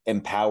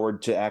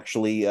empowered to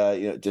actually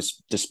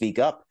just to speak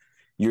up.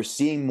 You're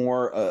seeing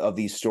more of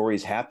these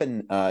stories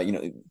happen,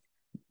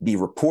 be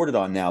reported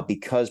on now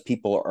because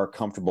people are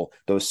comfortable.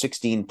 Those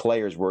 16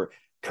 players were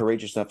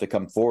courageous enough to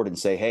come forward and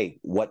say, hey,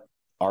 what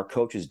our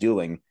coach is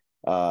doing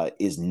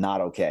is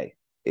not okay.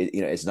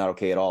 It's not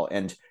okay at all.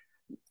 And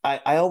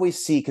I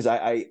always see, because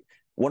I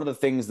one of the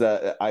things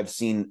that I've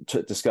seen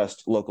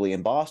discussed locally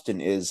in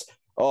Boston is,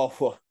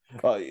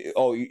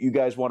 you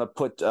guys want to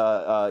put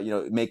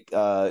make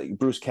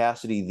Bruce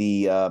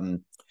Cassidy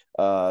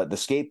the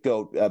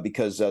scapegoat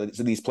because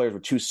these players were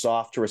too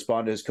soft to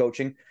respond to his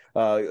coaching.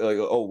 What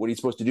are you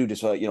supposed to do?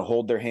 Just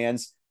hold their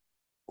hands?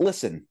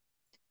 Listen,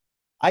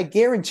 I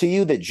guarantee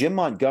you that Jim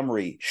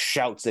Montgomery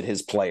shouts at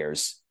his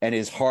players and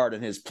is hard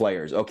on his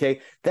players. Okay,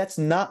 that's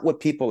not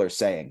what people are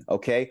saying.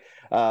 Okay,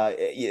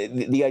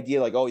 the idea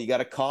like, you got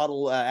to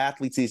coddle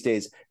athletes these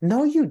days.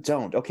 No, you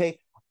don't. Okay,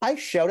 I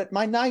shout at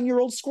my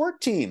 9-year-old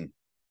squirt team.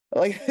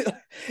 Like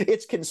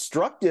it's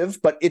constructive,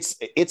 but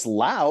it's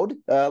loud.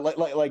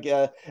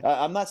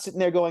 I'm not sitting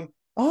there going,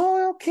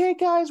 oh, okay,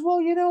 guys. Well,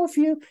 if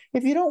you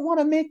don't want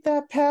to make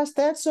that pass,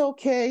 that's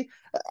okay.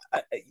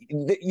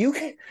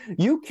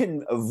 You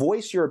can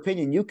voice your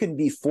opinion. You can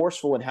be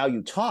forceful in how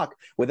you talk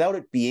without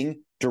it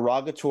being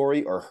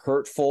derogatory or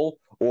hurtful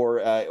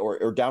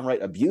or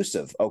downright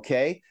abusive.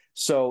 Okay.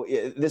 So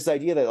this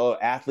idea that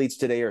athletes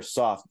today are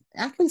soft.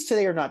 Athletes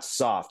today are not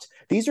soft.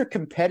 These are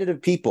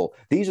competitive people.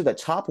 These are the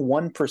top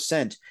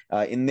 1%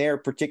 in their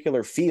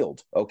particular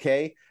field.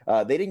 Okay.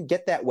 They didn't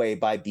get that way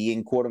by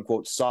being quote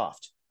unquote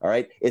soft. All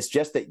right. It's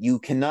just that you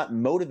cannot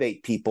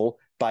motivate people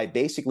by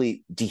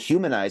basically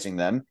dehumanizing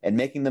them and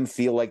making them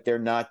feel like they're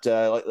not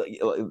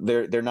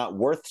they're not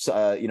worth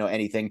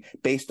anything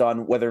based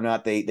on whether or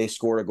not they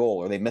scored a goal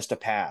or they missed a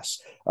pass.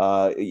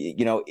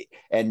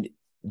 And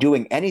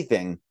doing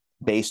anything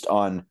based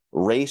on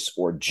race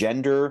or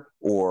gender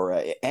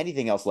or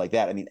anything else like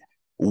that. I mean,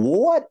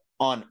 what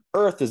on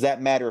earth does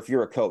that matter if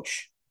you're a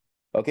coach?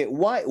 Okay,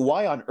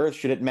 why on earth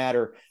should it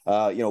matter?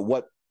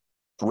 What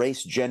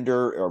race,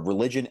 gender, or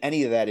religion,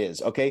 any of that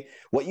is. Okay,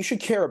 what you should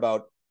care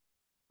about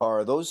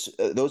are those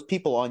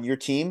people on your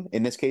team.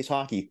 In this case,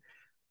 hockey.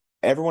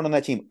 Everyone on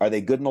that team, are they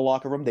good in the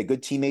locker room? Are they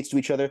good teammates to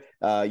each other?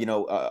 Are they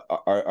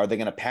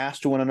going to pass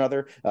to one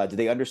another? Do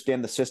they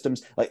understand the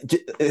systems?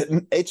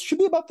 It should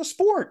be about the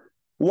sport.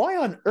 Why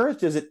on earth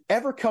does it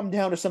ever come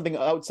down to something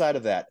outside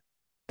of that?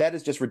 That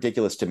is just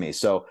ridiculous to me.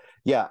 So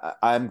yeah,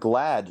 I'm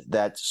glad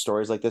that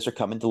stories like this are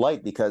coming to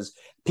light, because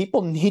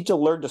people need to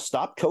learn to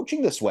stop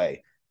coaching this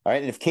way. All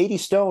right. And if Katie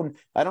Stone,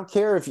 I don't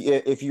care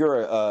if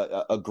you're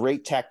a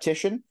great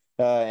tactician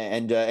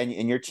and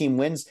your team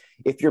wins,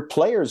 if your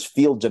players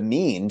feel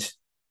demeaned,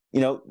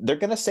 they're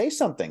going to say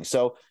something.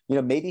 So,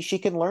 maybe she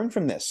can learn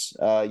from this.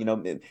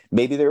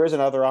 Maybe there is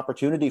another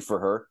opportunity for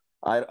her.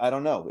 I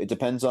don't know. It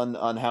depends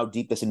on how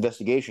deep this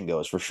investigation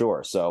goes, for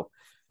sure. So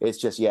it's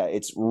just, yeah,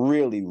 it's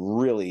really,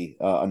 really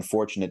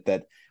unfortunate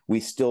that we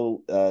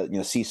still,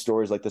 see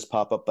stories like this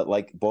pop up. But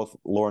like both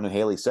Lauren and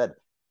Haley said,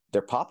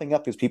 they're popping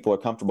up because people are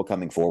comfortable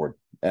coming forward,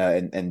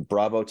 and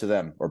bravo to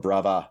them, or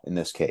brava in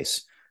this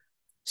case.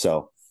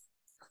 So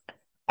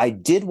I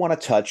did want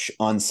to touch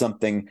on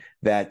something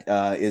that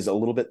is a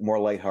little bit more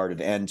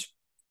lighthearted. And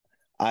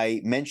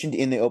I mentioned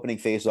in the opening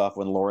face-off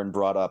when Lauren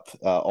brought up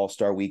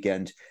All-Star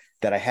Weekend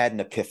that I had an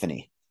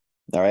epiphany.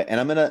 All right. And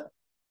I'm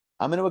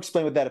gonna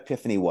explain what that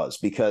epiphany was,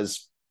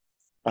 because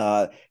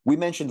we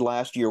mentioned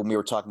last year when we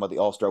were talking about the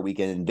All-Star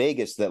Weekend in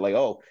Vegas that, like,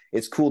 oh,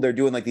 it's cool, they're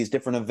doing like these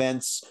different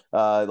events,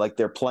 like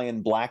they're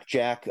playing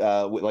blackjack,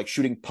 like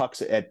shooting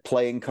pucks at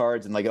playing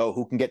cards, and like, oh,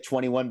 who can get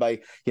 21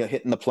 by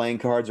hitting the playing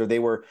cards, or they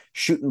were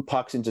shooting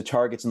pucks into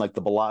targets in like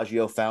the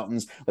Bellagio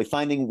fountains, like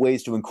finding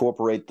ways to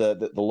incorporate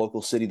the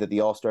local city that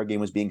the All-Star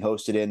game was being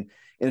hosted in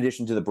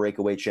addition to the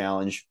breakaway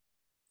challenge.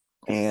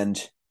 And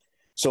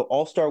so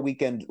All-Star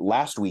Weekend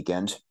last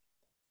weekend,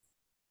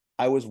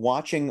 I was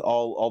watching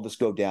all this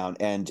go down,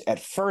 and at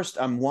first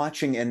I'm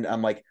watching and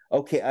I'm like,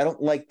 okay, I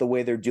don't like the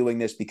way they're doing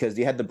this, because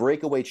you had the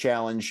breakaway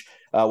challenge,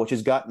 which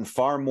has gotten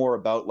far more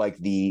about like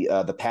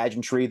the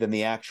pageantry than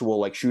the actual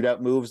like shootout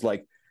moves.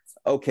 Like,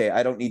 okay,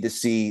 I don't need to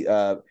see.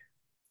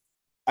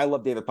 I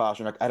love David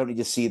Pastrnak. I don't need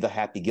to see the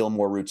Happy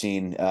Gilmore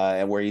routine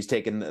and where he's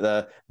taking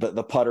the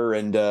putter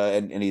and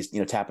he's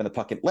tapping the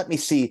puck in. Let me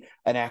see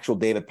an actual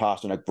David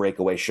Pastrnak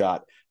breakaway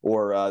shot,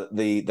 or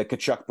the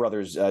Tkachuk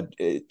brothers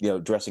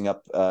dressing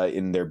up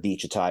in their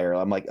beach attire.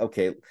 I'm like,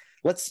 okay,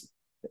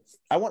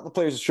 I want the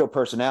players to show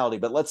personality,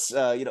 but let's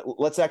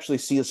actually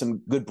see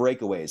some good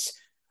breakaways.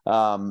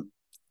 And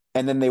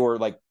then they were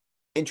like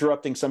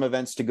interrupting some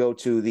events to go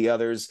to the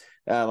others.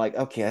 Like,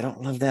 okay, I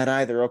don't love that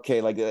either.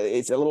 Okay, like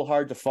it's a little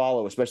hard to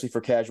follow, especially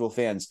for casual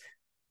fans.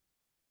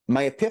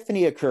 My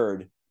epiphany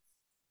occurred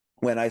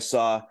when I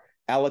saw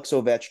Alex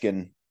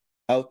Ovechkin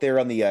out there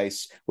on the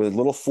ice with a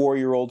little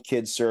 4-year-old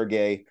kid,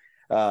 Sergey,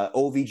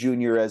 Ovi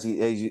Jr., as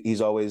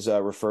he's always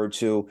referred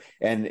to,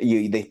 and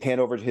they pan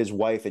over to his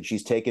wife, and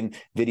she's taking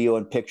video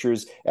and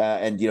pictures,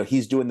 and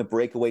he's doing the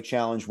breakaway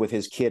challenge with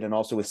his kid and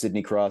also with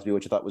Sidney Crosby,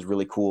 which I thought was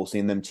really cool,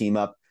 seeing them team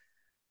up.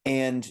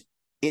 And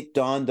it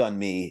dawned on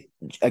me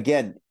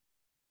again,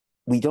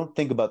 we don't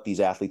think about these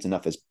athletes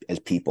enough as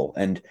people.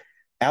 And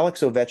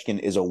Alex Ovechkin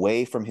is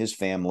away from his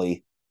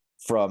family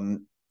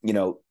from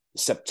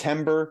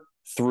September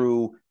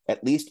through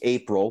at least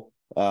April,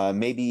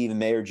 maybe even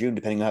May or June,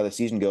 depending on how the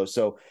season goes.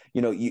 So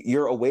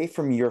you're away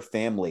from your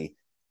family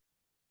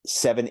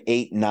 7,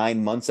 8,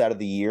 9 months out of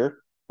the year.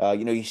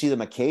 You see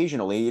them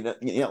occasionally,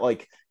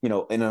 in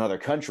another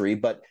country,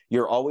 but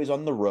you're always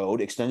on the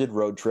road, extended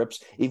road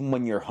trips. Even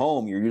when you're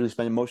home, you're usually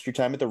spending most of your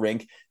time at the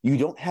rink. You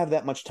don't have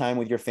that much time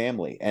with your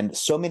family. And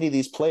so many of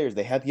these players,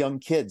 they have young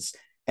kids.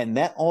 And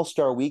that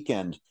All-Star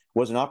Weekend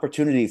was an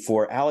opportunity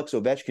for Alex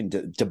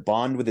Ovechkin to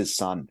bond with his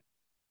son.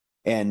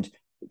 And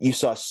you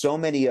saw so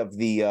many of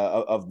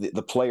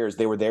the players,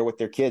 they were there with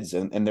their kids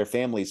and their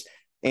families.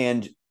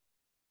 And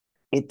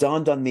it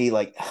dawned on me,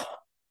 like,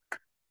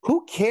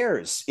 who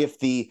cares if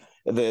the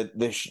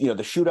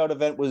shootout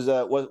event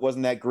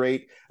wasn't that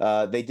great?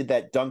 They did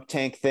that dunk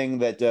tank thing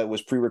that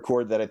was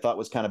pre-recorded that I thought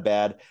was kind of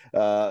bad.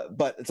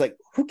 But it's like,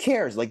 who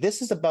cares? Like,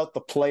 this is about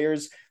the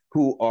players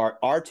who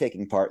are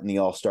taking part in the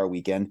All-Star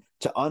Weekend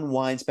to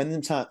unwind,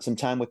 spend some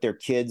time with their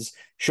kids,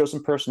 show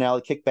some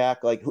personality, kick back,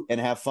 and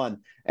have fun.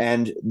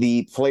 And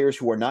the players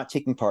who are not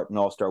taking part in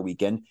All-Star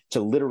Weekend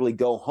to literally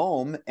go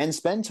home and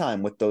spend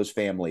time with those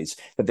families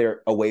that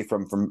they're away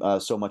from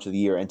so much of the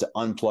year, and to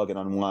unplug and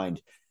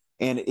unwind.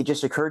 And it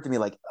just occurred to me,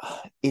 like,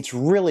 it's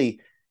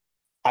really,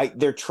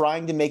 they're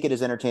trying to make it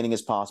as entertaining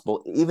as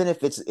possible, even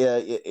if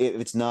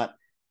it's not.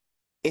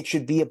 It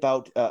should be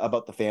about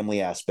the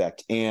family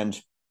aspect. And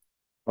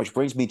which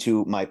brings me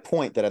to my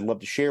point that I'd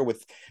love to share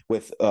with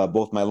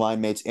both my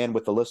line mates and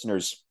with the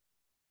listeners.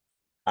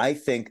 I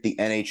think the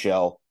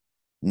NHL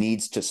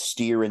needs to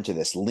steer into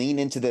this, lean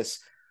into this.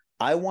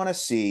 I want to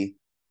see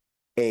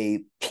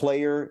a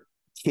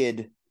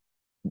player-kid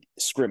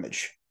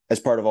scrimmage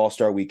as part of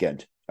All-Star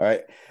Weekend. All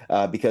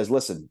right, because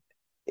listen,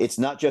 it's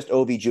not just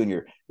Ovi Jr.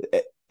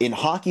 In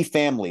hockey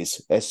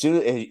families,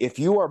 if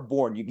you are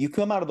born, you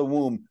come out of the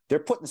womb, they're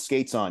putting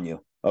skates on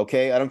you.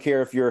 Okay, I don't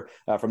care if you're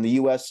from the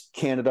U.S.,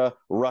 Canada,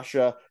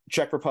 Russia,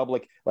 Czech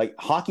Republic, like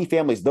hockey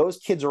families. Those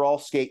kids are all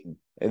skating.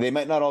 They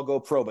might not all go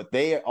pro, but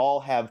they all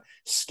have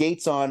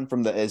skates on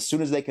from as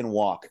soon as they can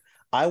walk.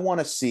 I want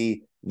to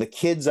see the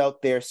kids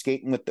out there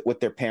skating with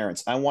their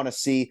parents. I want to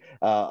see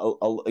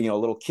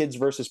little kids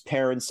versus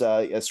parents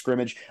a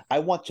scrimmage. I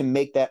want to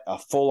make that a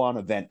full on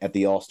event at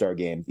the All Star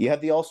game. You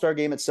have the All Star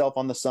game itself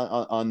on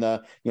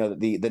the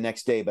the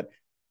next day, but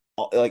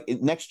like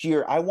next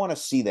year I want to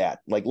see that.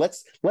 Like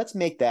let's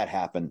make that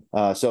happen.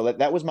 So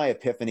that was my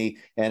epiphany,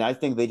 and I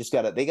think they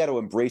got to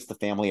embrace the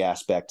family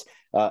aspect.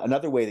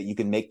 Another way that you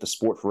can make the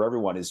sport for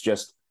everyone is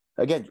just,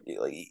 again,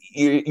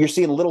 you're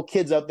seeing little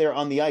kids out there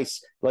on the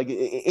ice. Like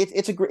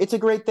it's a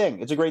great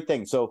thing. It's a great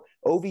thing. So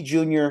Ovi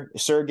Jr.,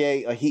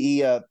 Sergey,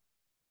 he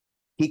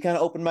kind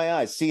of opened my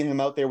eyes seeing him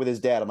out there with his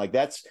dad. I'm like,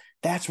 that's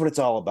what it's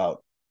all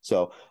about.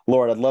 So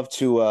Lauren, I'd love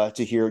to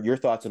hear your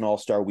thoughts on All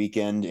Star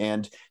Weekend,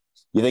 and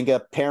you think a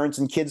parents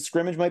and kids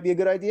scrimmage might be a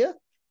good idea?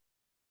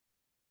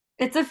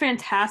 It's a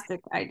fantastic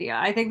idea.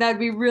 I think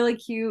that'd be really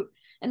cute.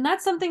 And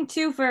that's something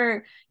too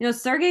for,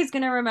 Sergey's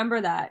going to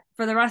remember that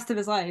for the rest of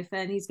his life.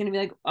 And he's going to be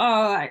like,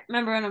 oh, I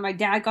remember when my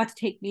dad got to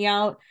take me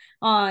out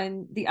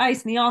on the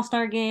ice in the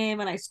All-Star game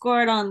and I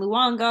scored on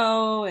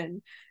Luongo.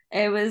 And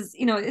it was,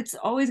 it's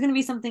always going to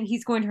be something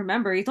he's going to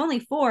remember. He's only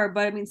 4,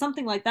 but I mean,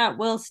 something like that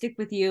will stick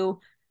with you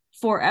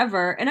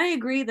forever. And I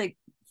agree, like,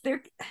 the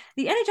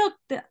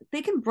NHL,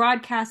 they can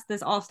broadcast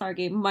this All-Star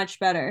game much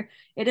better.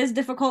 It is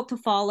difficult to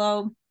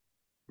follow,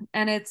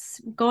 and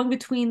it's going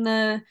between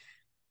the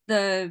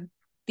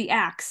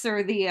acts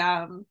or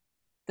the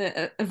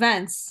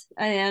events,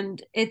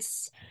 and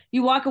it's,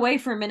 you walk away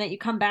for a minute, you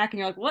come back and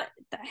you're like, what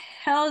the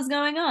hell is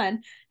going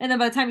on? And then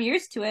by the time you're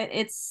used to it,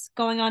 it's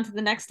going on to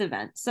the next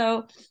event.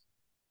 So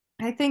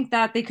I think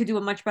that they could do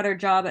a much better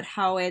job at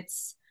how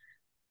it's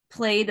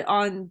played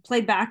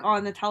back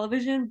on the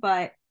television.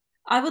 But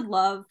I would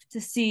love to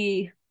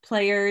see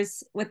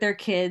players with their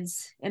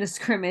kids in a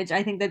scrimmage.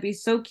 I think that'd be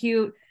so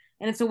cute.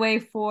 And it's a way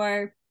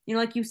for,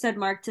 like you said,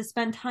 Mark, to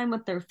spend time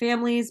with their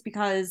families,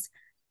 because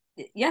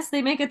yes,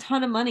 they make a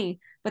ton of money,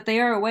 but they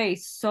are away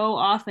so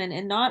often.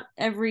 And not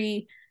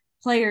every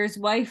player's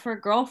wife or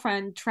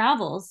girlfriend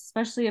travels,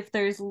 especially if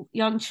there's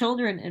young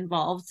children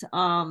involved.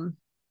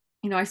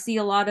 I see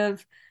a lot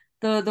of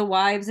the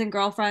wives and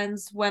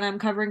girlfriends when I'm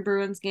covering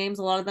Bruins games.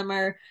 A lot of them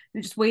are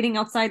just waiting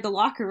outside the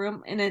locker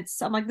room, and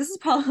I'm like, this is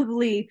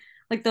probably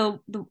like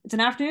it's an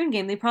afternoon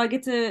game. They probably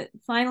get to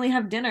finally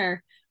have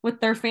dinner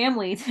with their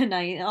family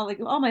tonight. I'm like,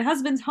 oh, my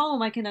husband's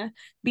home. I can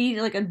be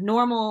like a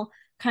normal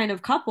kind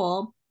of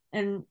couple,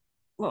 and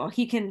well,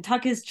 he can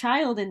tuck his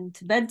child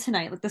into bed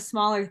tonight. Like the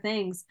smaller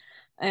things,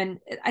 and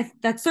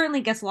that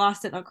certainly gets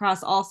lost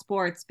across all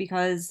sports,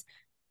 because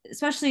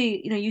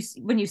especially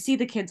when you see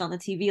the kids on the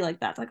TV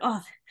like that, it's like,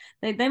 oh,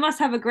 they must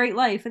have a great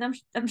life, and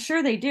I'm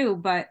sure they do.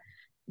 But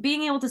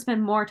being able to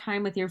spend more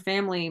time with your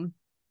family,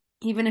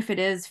 even if it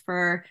is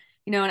for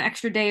an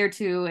extra day or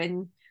two,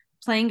 and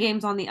playing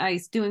games on the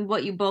ice, doing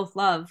what you both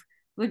love,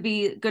 would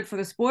be good for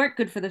the sport,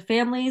 good for the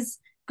families,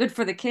 good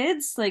for the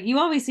kids. Like, you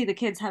always see the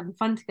kids having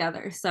fun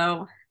together,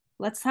 so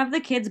let's have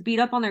the kids beat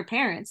up on their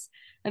parents.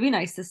 That'd be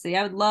nice to see.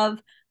 I would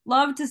love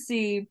to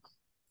see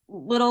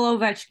little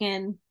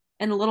Ovechkin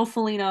and the little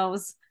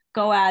Felinos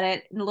go at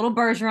it, and the little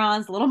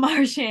Bergerons, the little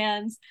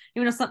Marchands,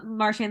 even though some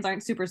Marchands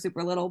aren't super,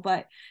 super little,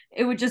 but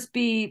it would just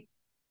be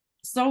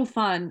so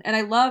fun. And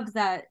I loved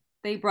that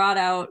they brought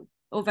out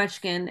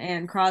Ovechkin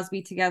and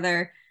Crosby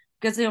together,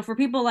 because, for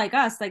people like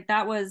us, like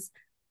those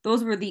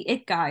were the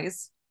it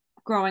guys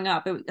growing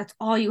up. That's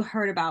all you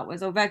heard about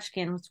was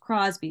Ovechkin, was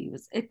Crosby,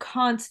 was it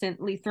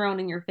constantly thrown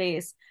in your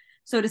face.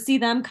 So to see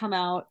them come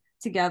out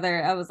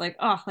together, I was like,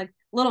 oh, like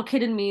little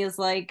kid in me is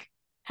like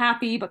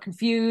happy but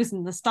confused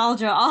and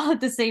nostalgia all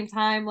at the same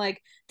time.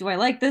 Like, do I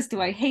like this? Do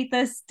I hate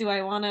this? Do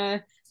I want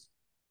to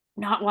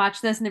not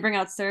watch this? And they bring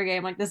out Sergey.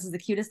 I'm like, this is the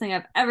cutest thing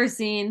I've ever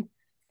seen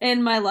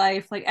in my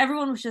life. Like,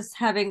 everyone was just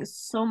having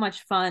so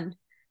much fun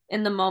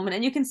in the moment,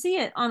 and you can see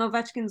it on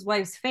Ovechkin's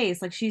wife's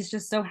face. Like, she's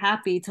just so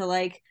happy to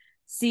like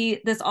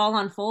see this all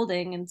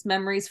unfolding, and it's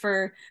memories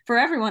for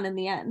everyone in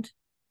the end.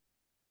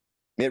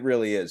 It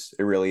really is.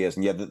 It really is.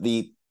 And yeah,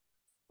 the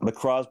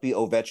Crosby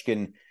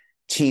Ovechkin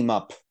team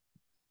up,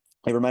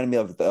 it reminded me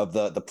of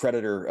the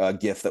Predator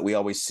gif that we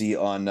always see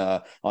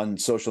on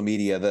social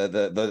media.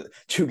 The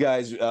two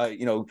guys,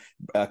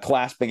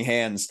 clasping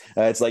hands.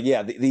 It's like,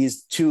 yeah,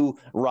 these two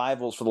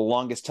rivals for the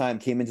longest time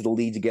came into the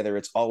league together.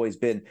 It's always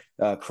been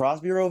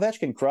Crosby or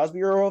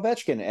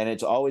Ovechkin, and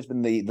it's always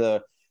been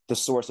the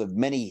source of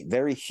many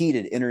very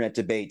heated internet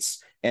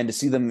debates. And to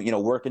see them,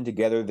 working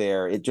together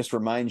there, it just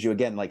reminds you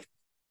again, like,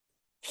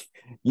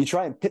 you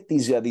try and pit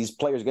these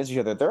players against each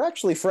other, they're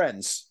actually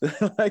friends.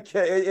 Like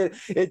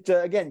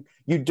again,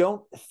 you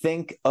don't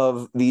think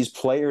of these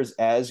players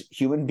as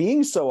human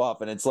beings so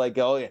often. It's like,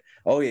 oh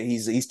yeah,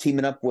 he's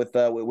teaming up with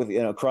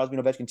Crosby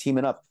and Ovechkin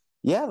teaming up.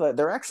 Yeah,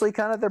 they're actually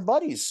kind of their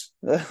buddies.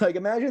 Like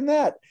imagine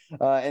that.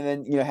 And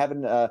then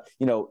having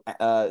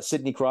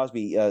Sidney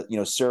Crosby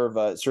serve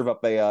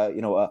up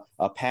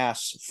a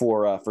pass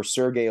for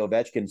Sergei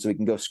Ovechkin so he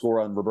can go score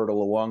on Roberto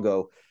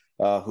Luongo,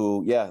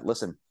 who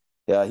listen.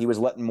 He was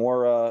letting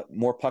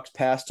more pucks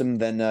past him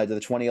than the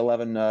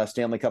 2011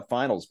 Stanley Cup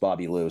Finals,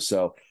 Bobby Lou.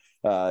 So,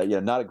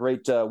 not a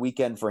great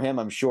weekend for him,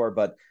 I'm sure.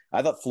 But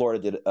I thought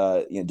Florida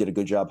did a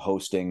good job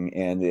hosting,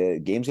 and the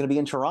game's going to be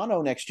in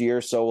Toronto next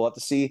year, so we'll have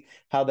to see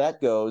how that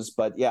goes.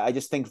 But yeah, I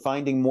just think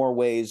finding more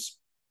ways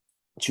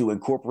to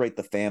incorporate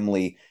the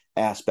family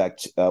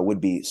aspect would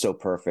be so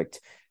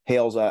perfect.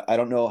 Hales, I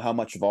don't know how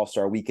much of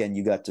All-Star Weekend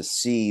you got to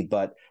see,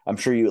 but I'm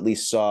sure you at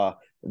least saw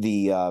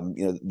the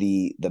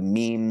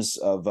memes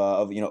of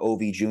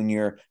Ovi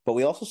Jr. But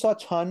we also saw a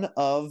ton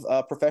of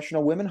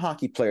professional women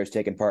hockey players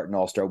taking part in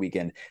All-Star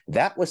Weekend.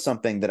 That was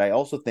something that I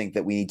also think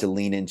that we need to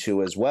lean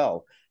into as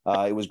well.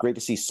 It was great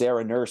to see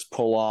Sarah Nurse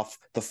pull off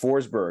the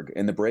Forsberg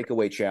in the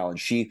breakaway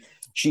challenge.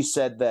 She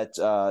said that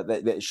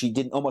that she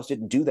almost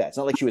didn't do that. It's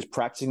not like she was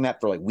practicing that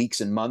for like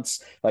weeks and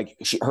months. Like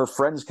her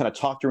friends kind of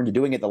talked her into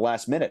doing it the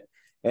last minute.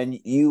 And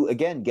you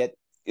again get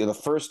the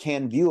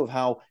firsthand view of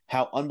how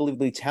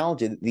unbelievably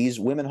talented these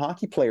women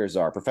hockey players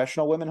are,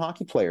 professional women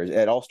hockey players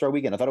at All-Star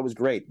Weekend. I thought it was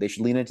great. They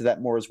should lean into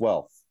that more as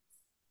well.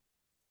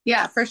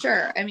 Yeah, for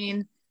sure. I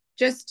mean,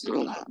 just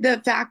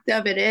the fact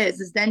of it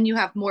is then you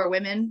have more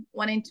women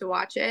wanting to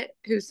watch it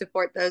who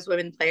support those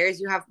women players.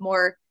 You have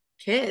more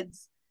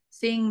kids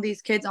seeing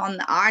these kids on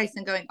the ice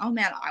and going, oh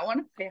man, I want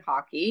to play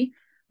hockey.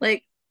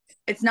 Like,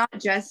 it's not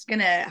just going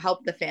to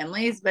help the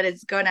families, but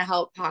it's going to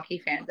help hockey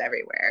fans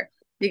everywhere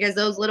because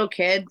those little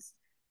kids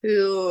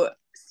who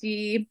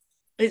see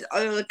these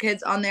other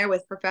kids on there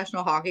with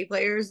professional hockey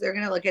players, they're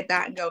going to look at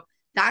that and go,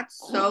 that's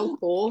so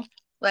cool.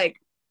 Like,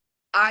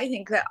 I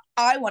think that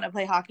I want to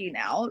play hockey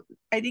now.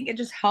 I think it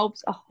just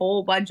helps a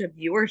whole bunch of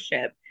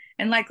viewership.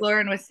 And like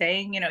Lauren was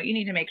saying, you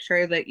need to make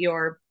sure that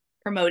you're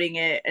promoting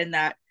it and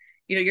that,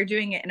 you're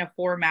doing it in a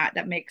format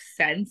that makes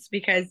sense.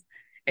 Because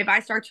if I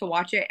start to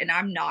watch it and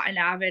I'm not an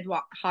avid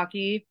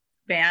hockey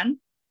fan,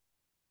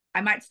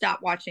 I might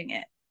stop watching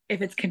it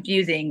if it's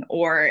confusing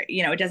or,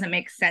 it doesn't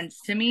make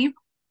sense to me.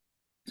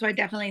 So I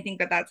definitely think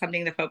that that's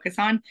something to focus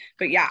on.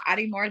 But yeah,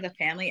 adding more of the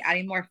family,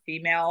 adding more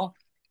female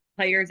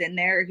players in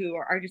there who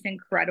are just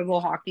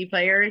incredible hockey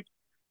players,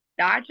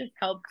 that just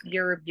helps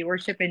your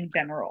viewership in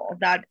general.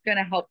 That's going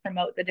to help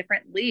promote the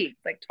different leagues.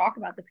 Like talk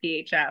about the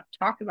PHF,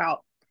 talk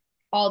about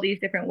all these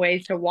different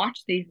ways to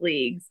watch these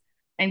leagues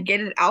and get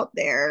it out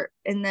there.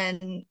 And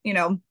then,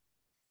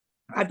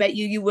 I bet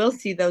you will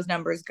see those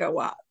numbers go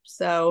up.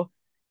 So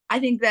I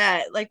think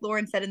that, like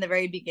Lauren said in the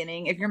very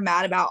beginning, if you're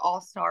mad about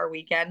All-Star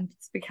Weekend,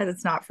 it's because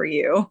it's not for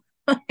you.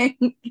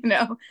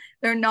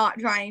 They're not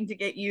trying to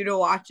get you to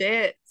watch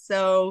it.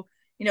 So,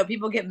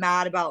 people get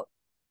mad about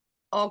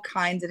all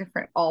kinds of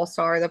different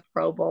All-Star, the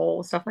Pro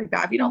Bowl, stuff like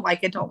that. If you don't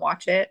like it, don't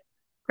watch it.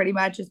 Pretty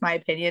much is my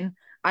opinion.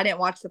 I didn't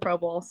watch the Pro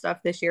Bowl stuff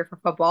this year for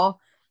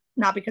football,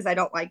 not because I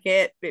don't like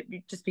it, but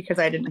just because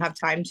I didn't have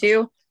time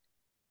to.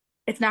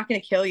 It's not going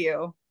to kill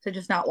you to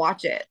just not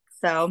watch it.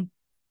 So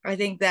I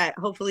think that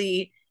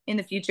hopefully in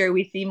the future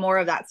we see more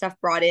of that stuff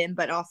brought in,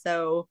 but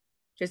also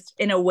just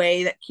in a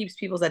way that keeps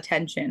people's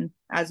attention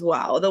as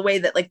well. The way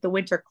that like the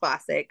Winter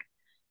Classic,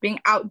 being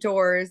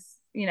outdoors,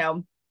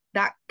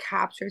 that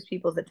captures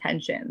people's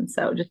attention.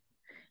 So just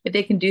if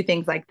they can do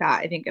things like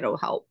that, I think it'll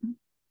help.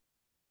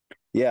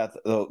 Yeah,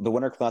 the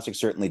Winter Classic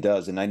certainly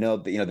does, and I know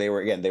that they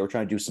were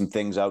trying to do some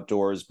things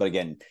outdoors, but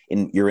again,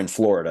 you're in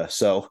Florida,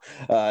 so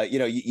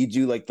you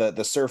do like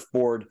the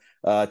surfboard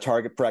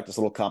target practice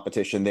little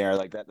competition there,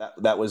 like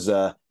that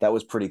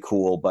was pretty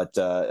cool, but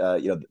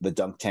the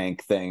dunk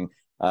tank thing,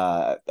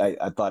 I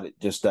thought it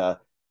just they're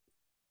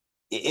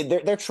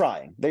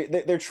trying.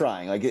 They're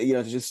trying, like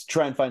just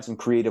try and find some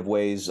creative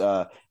ways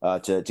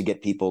to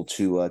get people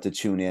to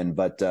tune in.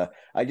 But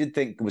I did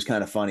think it was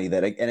kind of funny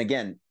that, and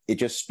again, it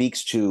just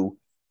speaks to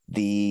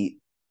the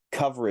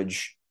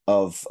coverage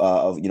of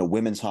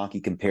women's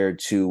hockey compared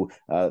to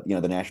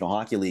the National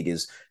Hockey League.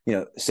 Is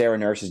Sarah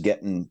Nurse is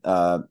getting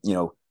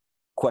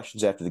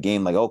questions after the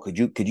game like, oh, could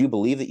you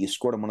believe that you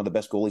scored on one of the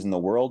best goalies in the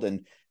world?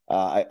 And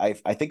I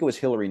think it was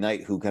Hillary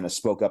Knight who kind of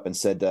spoke up and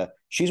said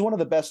she's one of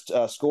the best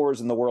scorers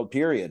in the world.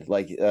 Period.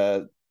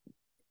 Let's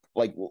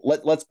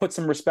put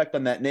some respect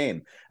on that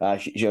name.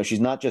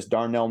 She's not just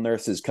Darnell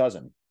Nurse's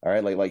cousin. All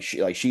right,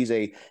 she's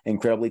a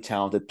incredibly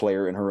talented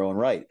player in her own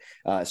right.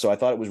 So I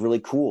thought it was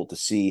really cool to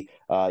see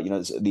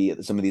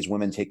some of these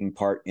women taking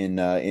part in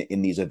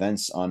these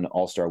events on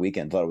All-Star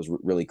Weekend. I thought it was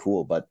really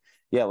cool. But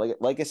yeah,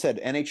 like I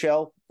said,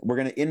 NHL, we're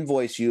going to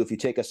invoice you if you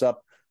take us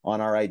up on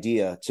our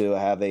idea to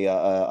have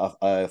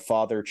a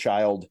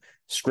father-child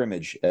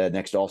scrimmage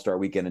next All-Star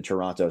Weekend in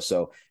Toronto.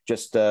 So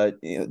just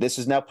this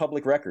is now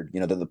public record.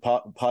 The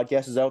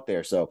podcast is out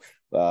there. So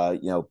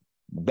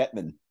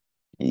Bettman,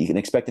 you can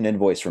expect an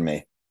invoice from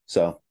me.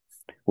 So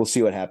we'll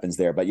see what happens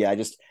there. But yeah,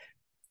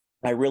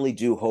 I really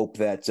do hope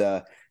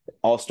that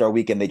All-Star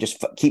Weekend, they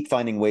just keep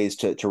finding ways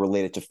to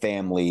relate it to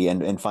family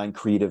and find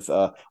creative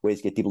ways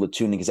to get people to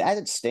tune in. Because as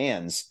it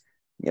stands,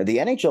 the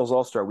NHL's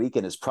All-Star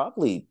Weekend is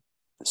probably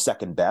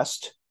second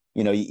best.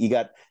 You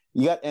got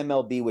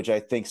MLB, which I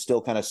think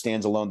still kind of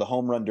stands alone. The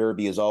home run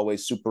derby is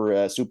always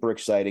super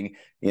exciting.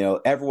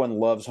 Everyone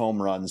loves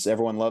home runs.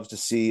 Everyone loves to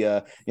see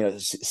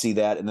see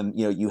that. And then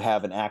you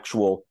have an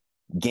actual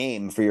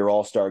game for your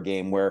All-Star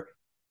game where,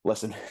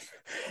 listen,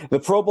 the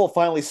Pro Bowl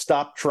finally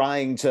stopped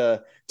trying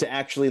to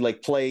actually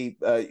like play,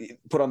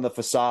 put on the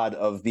facade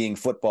of being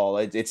football.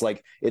 It's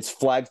like it's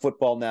flag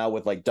football now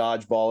with like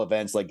dodgeball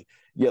events. Like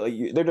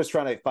they're just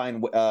trying to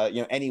find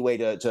any way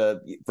to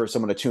for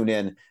someone to tune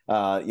in.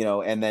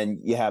 And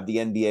then you have the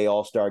NBA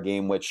All-Star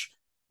Game, which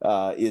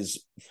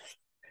is,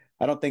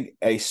 I don't think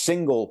a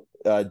single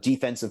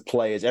defensive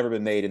play has ever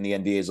been made in the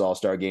NBA's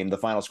All-Star Game. The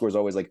final score is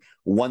always like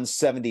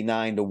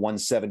 179 to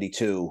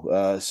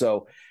 172.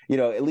 So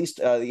at least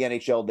the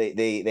NHL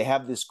they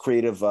have this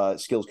creative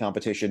skills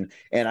competition,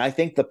 and I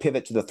think the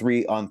pivot to the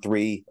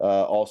 3-on-3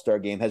 All-Star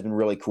Game has been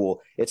really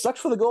cool. It sucks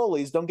for the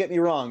goalies. Don't get me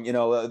wrong.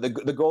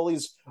 The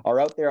goalies are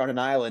out there on an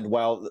island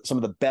while some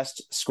of the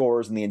best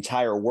scorers in the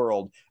entire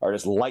world are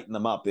just lighting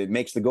them up. It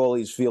makes the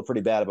goalies feel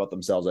pretty bad about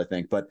themselves, I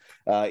think. But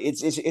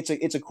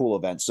it's a cool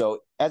event. So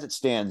as it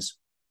stands,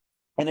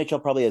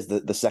 NHL probably has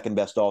the second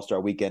best All-Star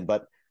Weekend,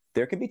 but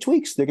there can be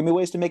tweaks. There can be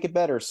ways to make it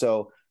better.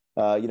 So,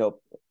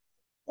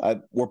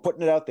 we're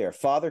putting it out there.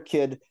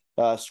 Father-kid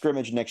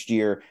scrimmage next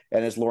year.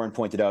 And as Lauren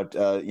pointed out,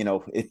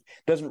 it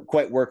doesn't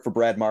quite work for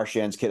Brad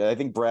Marchand's kid. I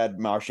think Brad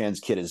Marchand's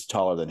kid is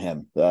taller than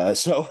him.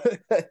 So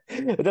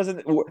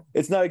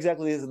it's not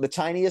exactly the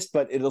tiniest,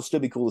 but it'll still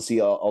be cool to see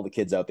all the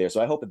kids out there.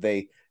 So I hope that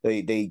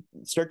they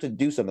start to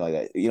do something like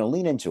that,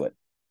 lean into it.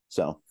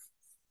 So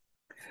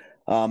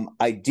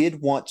I did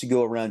want to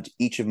go around to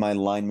each of my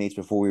line mates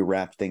before we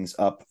wrap things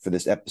up for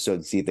this episode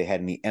and see if they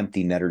had any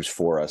empty netters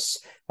for us.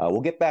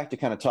 We'll get back to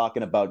kind of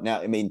talking about now.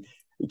 I mean,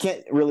 we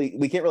can't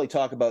really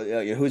talk about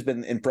who's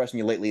been impressing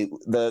you lately.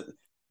 The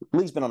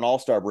league's been on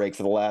All-Star break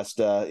for the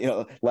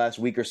last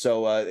week or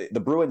so. The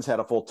Bruins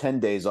had a full 10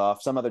 days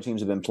off. Some other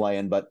teams have been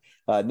playing, but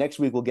next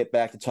week we'll get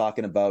back to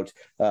talking about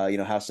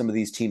how some of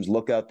these teams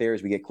look out there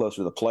as we get closer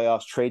to the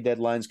playoffs. Trade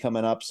deadlines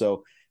coming up, so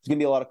there's going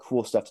to be a lot of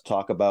cool stuff to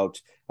talk about.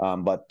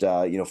 But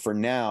for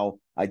now,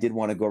 I did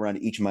want to go around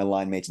to each of my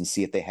line mates and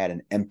see if they had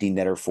an empty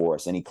netter for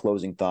us. Any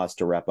closing thoughts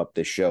to wrap up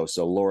this show?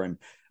 So, Lauren,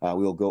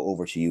 we will go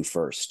over to you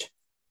first.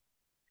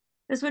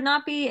 This would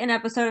not be an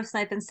episode of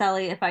Snipe and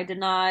Sully if I did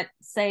not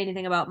say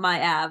anything about my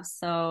Avs.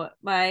 So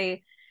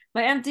my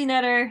empty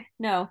netter,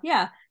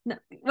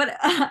 but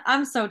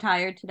I'm so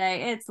tired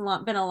today. It's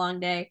been a long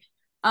day.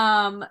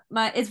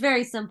 It's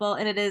very simple,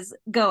 and it is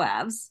go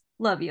Avs.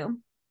 Love you.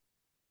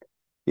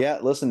 Yeah,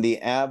 listen, the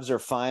Avs are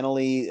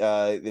finally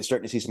they're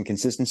starting to see some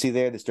consistency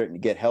there. They're starting to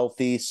get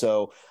healthy.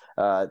 So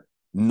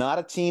not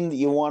a team that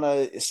you want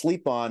to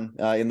sleep on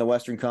in the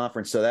Western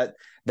Conference. So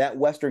that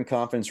Western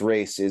Conference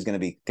race is going to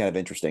be kind of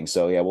interesting.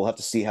 So yeah, we'll have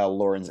to see how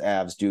Lauren's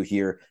Avs do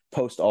here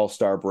post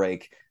All-Star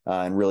break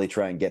and really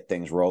try and get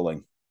things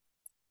rolling.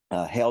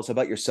 Hales, how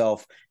about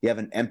yourself? You have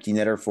an empty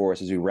netter for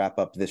us as we wrap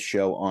up this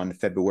show on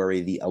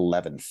February the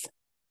 11th.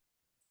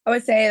 I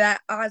would say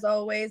that, as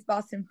always,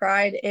 Boston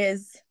Pride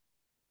is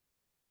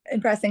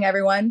impressing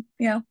everyone.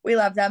 We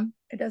love them.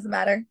 It doesn't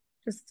matter,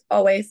 just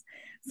always.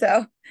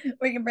 So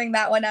we can bring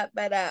that one up.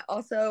 But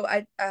also,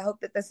 I hope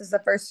that this is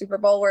the first Super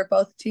Bowl where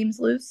both teams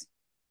lose.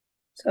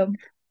 So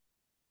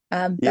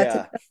that's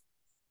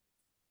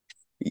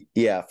it.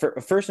 Yeah.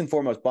 First and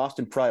foremost,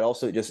 Boston Pride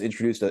also just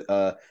introduced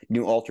a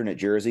new alternate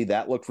jersey.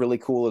 That looked really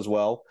cool as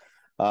well.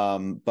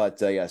 But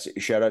yes,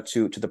 shout out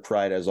to the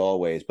Pride as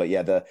always. But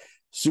yeah, the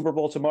Super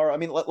Bowl tomorrow. I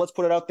mean, let's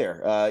put it out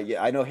there.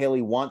 I know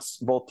Haley wants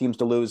both teams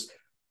to lose.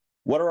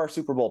 What are our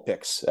Super Bowl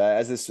picks?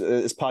 As this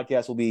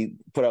podcast will be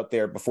put out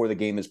there before the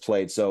game is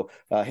played. So,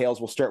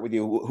 Hales, we'll start with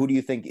you. Who do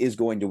you think is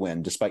going to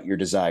win, despite your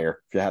desire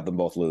to have them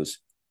both lose?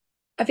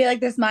 I feel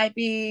like I might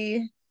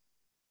be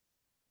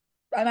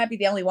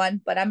the only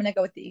one, but I'm going to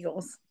go with the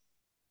Eagles.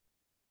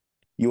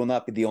 You will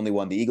not be the only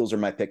one. The Eagles are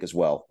my pick as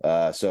well.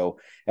 So,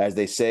 as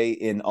they say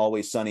in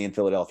Always Sunny in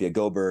Philadelphia,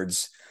 go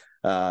Birds.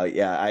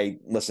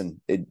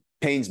 It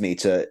pains me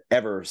to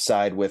ever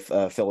side with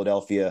a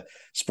Philadelphia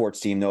sports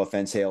team. No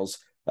offense, Hales.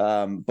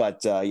 I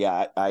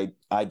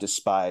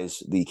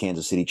despise the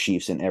Kansas City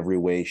Chiefs in every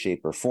way,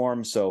 shape, or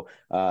form. So,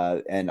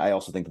 and I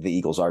also think that the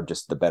Eagles are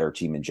just the better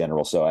team in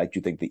general. So I do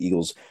think the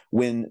Eagles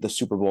win the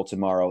Super Bowl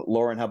tomorrow.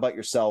 Lauren, how about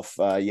yourself?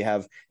 You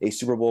have a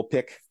Super Bowl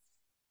pick?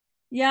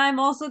 Yeah, I'm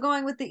also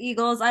going with the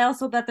Eagles. I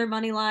also bet their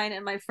money line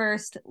in my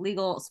first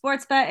legal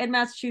sports bet in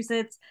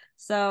Massachusetts.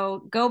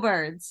 So go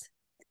Birds.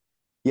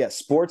 Yes,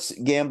 sports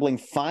gambling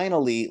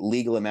finally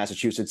legal in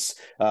Massachusetts.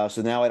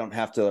 So now I don't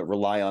have to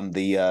rely on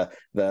the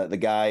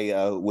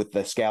guy with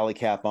the scally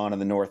cap on in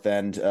the North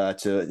End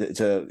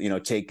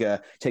to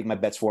take my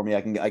bets for me.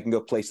 I can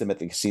go place them at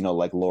the casino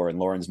like Lauren.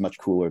 Lauren's much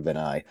cooler than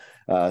I.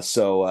 We'll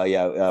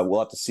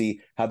have to see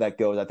how that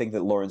goes. I think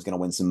that Lauren's going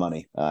to win some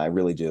money. I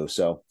really do.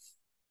 So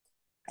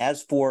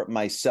as for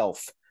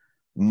myself,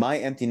 my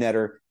empty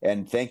netter,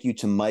 and thank you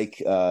to Mike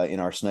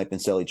in our Snipe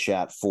and Sully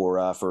chat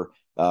for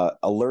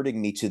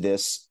alerting me to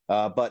this.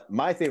 But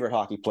my favorite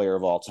hockey player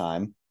of all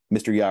time,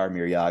 Mr.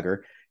 Jaromir Jagr,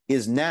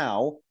 is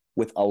now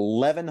with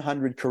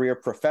 1,100 career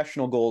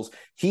professional goals.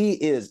 He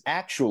is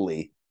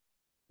actually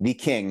the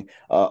king,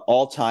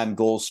 all-time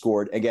goals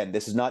scored. Again,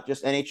 this is not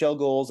just NHL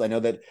goals. I know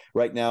that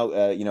right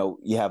now,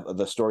 you have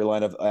the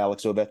storyline of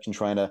Alex Ovechkin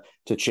trying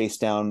to chase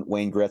down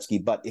Wayne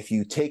Gretzky. But if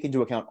you take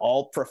into account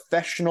all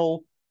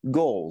professional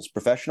goals,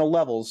 professional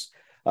levels,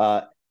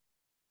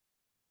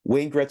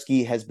 Wayne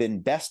Gretzky has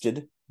been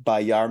bested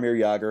by Jaromir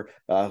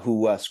Jagr,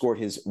 who scored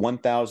his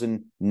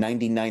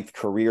 1,099th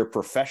career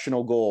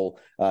professional goal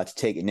to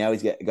take it. Now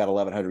he's got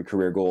 1,100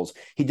 career goals.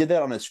 He did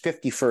that on his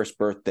 51st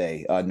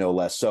birthday, no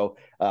less. So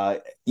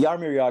Jaromir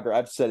Jagr,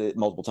 I've said it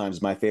multiple times,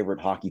 is my favorite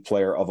hockey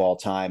player of all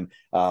time.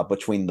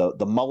 Between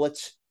the mullet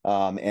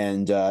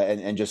and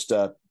just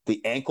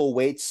the ankle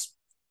weights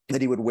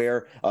that he would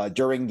wear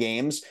during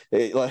games,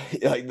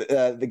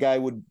 the guy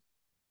would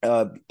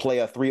play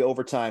a 3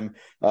 overtime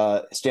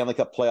Stanley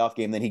Cup playoff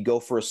game. Then he'd go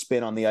for a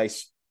spin on the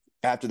ice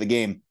after the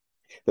game.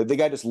 The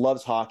guy just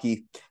loves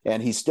hockey,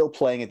 and he's still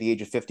playing at the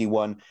age of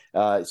 51.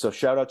 So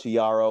shout out to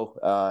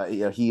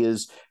Yaro. He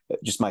is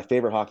just my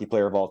favorite hockey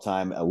player of all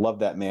time. I love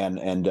that man,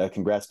 and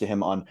congrats to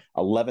him on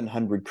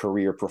 1,100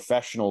 career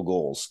professional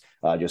goals.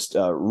 Just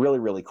really,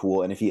 really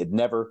cool. And if he had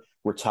never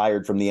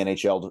retired from the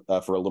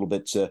NHL for a little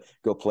bit to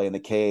go play in the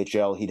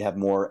KHL, he'd have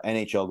more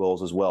NHL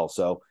goals as well.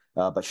 So,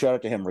 but shout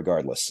out to him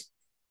regardless.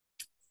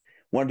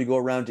 Wanted to go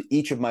around to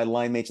each of my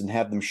line mates and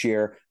have them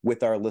share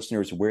with our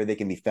listeners where they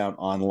can be found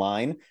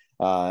online.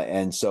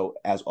 And so,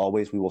 as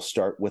always, we will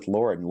start with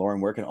Lauren.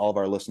 Lauren, where can all of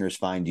our listeners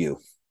find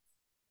you?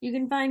 You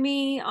can find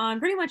me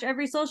on pretty much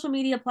every social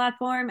media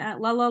platform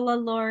at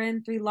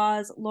Lauren, 3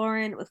 Laws,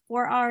 Lauren with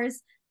 4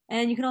 R's.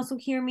 And you can also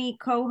hear me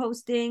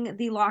co-hosting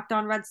the Locked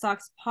On Red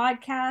Sox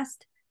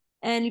podcast.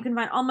 And you can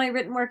find all my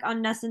written work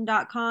on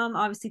NESN.com.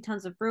 Obviously,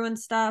 tons of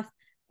Bruins stuff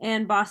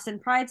and Boston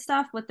Pride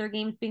stuff with their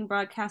games being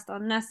broadcast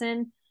on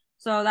NESN.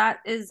 So that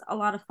is a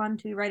lot of fun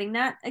to be writing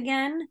that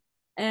again.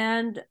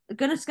 And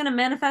just gonna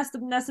manifest the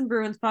NESN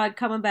Bruins pod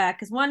coming back,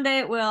 because one day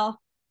it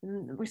will.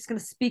 And we're just gonna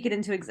speak it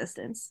into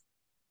existence.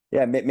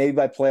 Yeah, maybe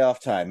by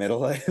playoff time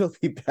it'll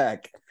be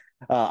back.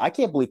 I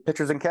can't believe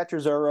pitchers and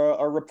catchers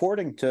are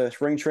reporting to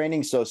spring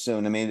training so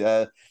soon. I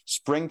mean,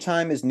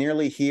 springtime is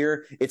nearly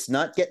here. It's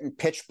not getting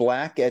pitch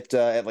black at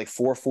like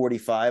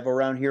 4:45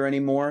 around here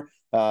anymore.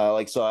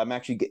 So I'm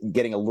actually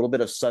getting a little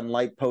bit of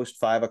sunlight post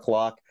 5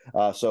 o'clock.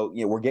 So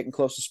we're getting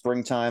close to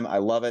springtime. I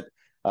love it.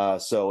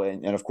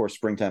 And of course,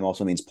 springtime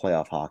also means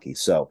playoff hockey.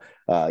 So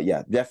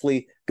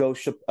definitely go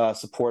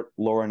support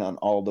Lauren on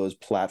all those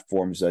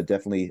platforms.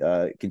 Definitely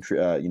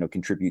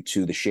contribute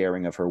to the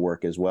sharing of her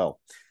work as well.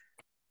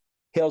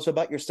 Hale, so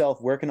about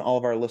yourself, where can all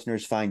of our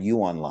listeners find you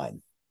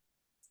online?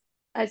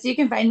 So you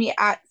can find me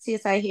at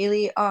CSI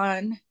Haley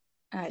on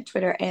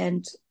Twitter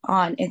and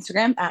on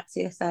Instagram at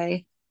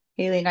CSI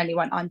Haley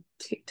 91 on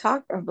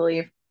TikTok, I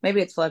believe. Maybe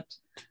it's flipped.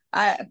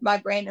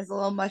 My brain is a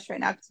little mush right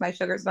now because my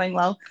sugar is going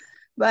low.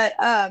 But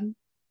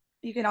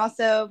you can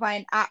also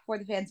find at For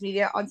the Fans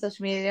Media on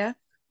social media,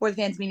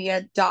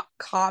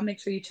 forthefansmedia.com. Make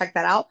sure you check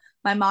that out.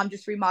 My mom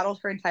just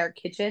remodeled her entire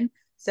kitchen.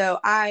 So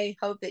I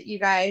hope that you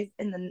guys,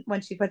 and then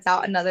when she puts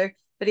out another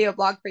video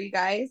blog for you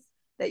guys,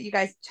 that you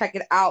guys check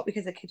it out,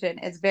 because the kitchen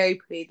is very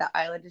pretty. The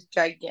island is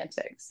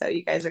gigantic. So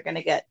you guys are going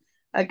to get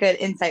a good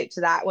insight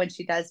to that when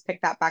she does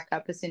pick that back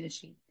up. As soon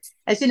as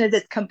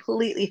it's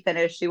completely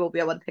finished, she will be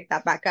able to pick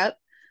that back up.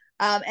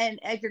 And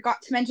I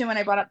forgot to mention when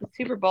I brought up the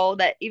Super Bowl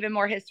that even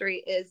more history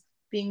is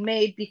being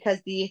made, because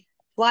the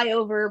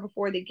flyover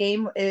before the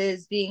game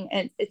it's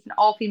an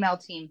all-female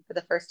team for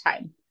the first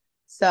time.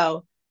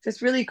 So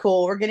just really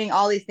cool. We're getting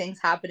all these things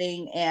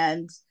happening,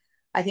 and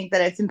I think that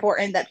it's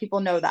important that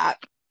people know that.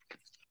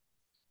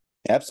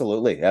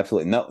 Absolutely.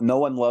 No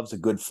one loves a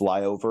good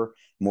flyover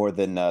more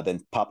than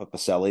Papa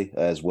Pacelli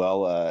as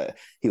well.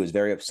 He was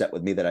very upset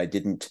with me that I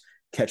didn't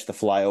catch the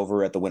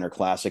flyover at the Winter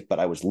Classic, but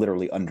I was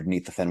literally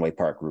underneath the Fenway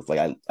Park roof.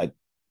 Like I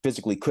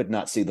physically could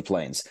not see the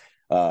planes.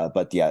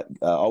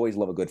 Always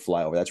love a good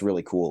flyover. That's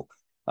really cool.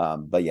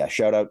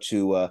 Shout out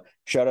to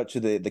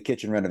the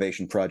kitchen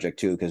renovation project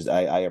too, because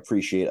I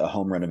appreciate a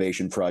home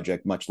renovation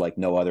project much like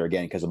no other.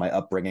 Again, because of my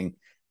upbringing,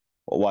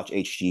 I'll watch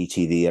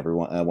HGTV every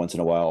once in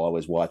a while. I'll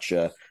always watch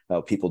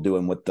people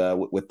doing with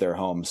their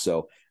homes.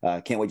 So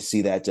can't wait to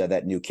see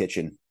that new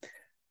kitchen.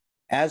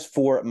 As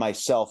for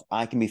myself,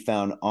 I can be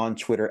found on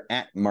Twitter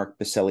at Mark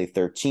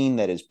Piselli13.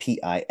 That is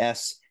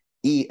Piselli.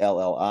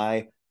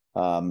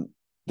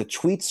 The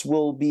tweets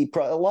will be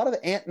a lot of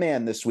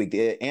Ant-Man this week.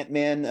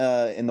 Ant-Man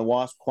and the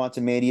Wasp: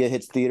 Quantumania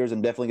hits theaters.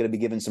 I'm definitely going to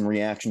be giving some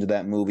reaction to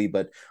that movie,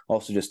 but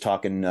also just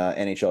talking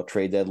NHL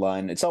trade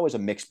deadline. It's always a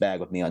mixed bag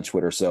with me on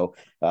Twitter, so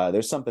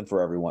there's something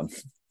for everyone.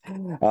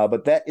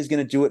 But that is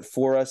going to do it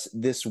for us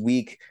this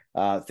week.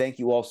 Thank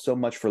you all so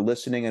much for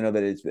listening. I know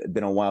that it's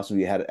been a while since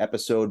we had an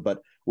episode,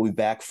 but we'll be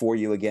back for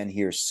you again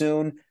here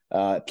soon.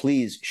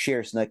 Please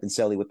share Snipe and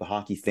Selly with the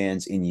hockey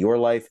fans in your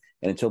life.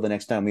 And until the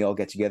next time we all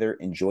get together,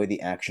 enjoy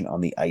the action on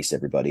the ice,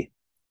 everybody.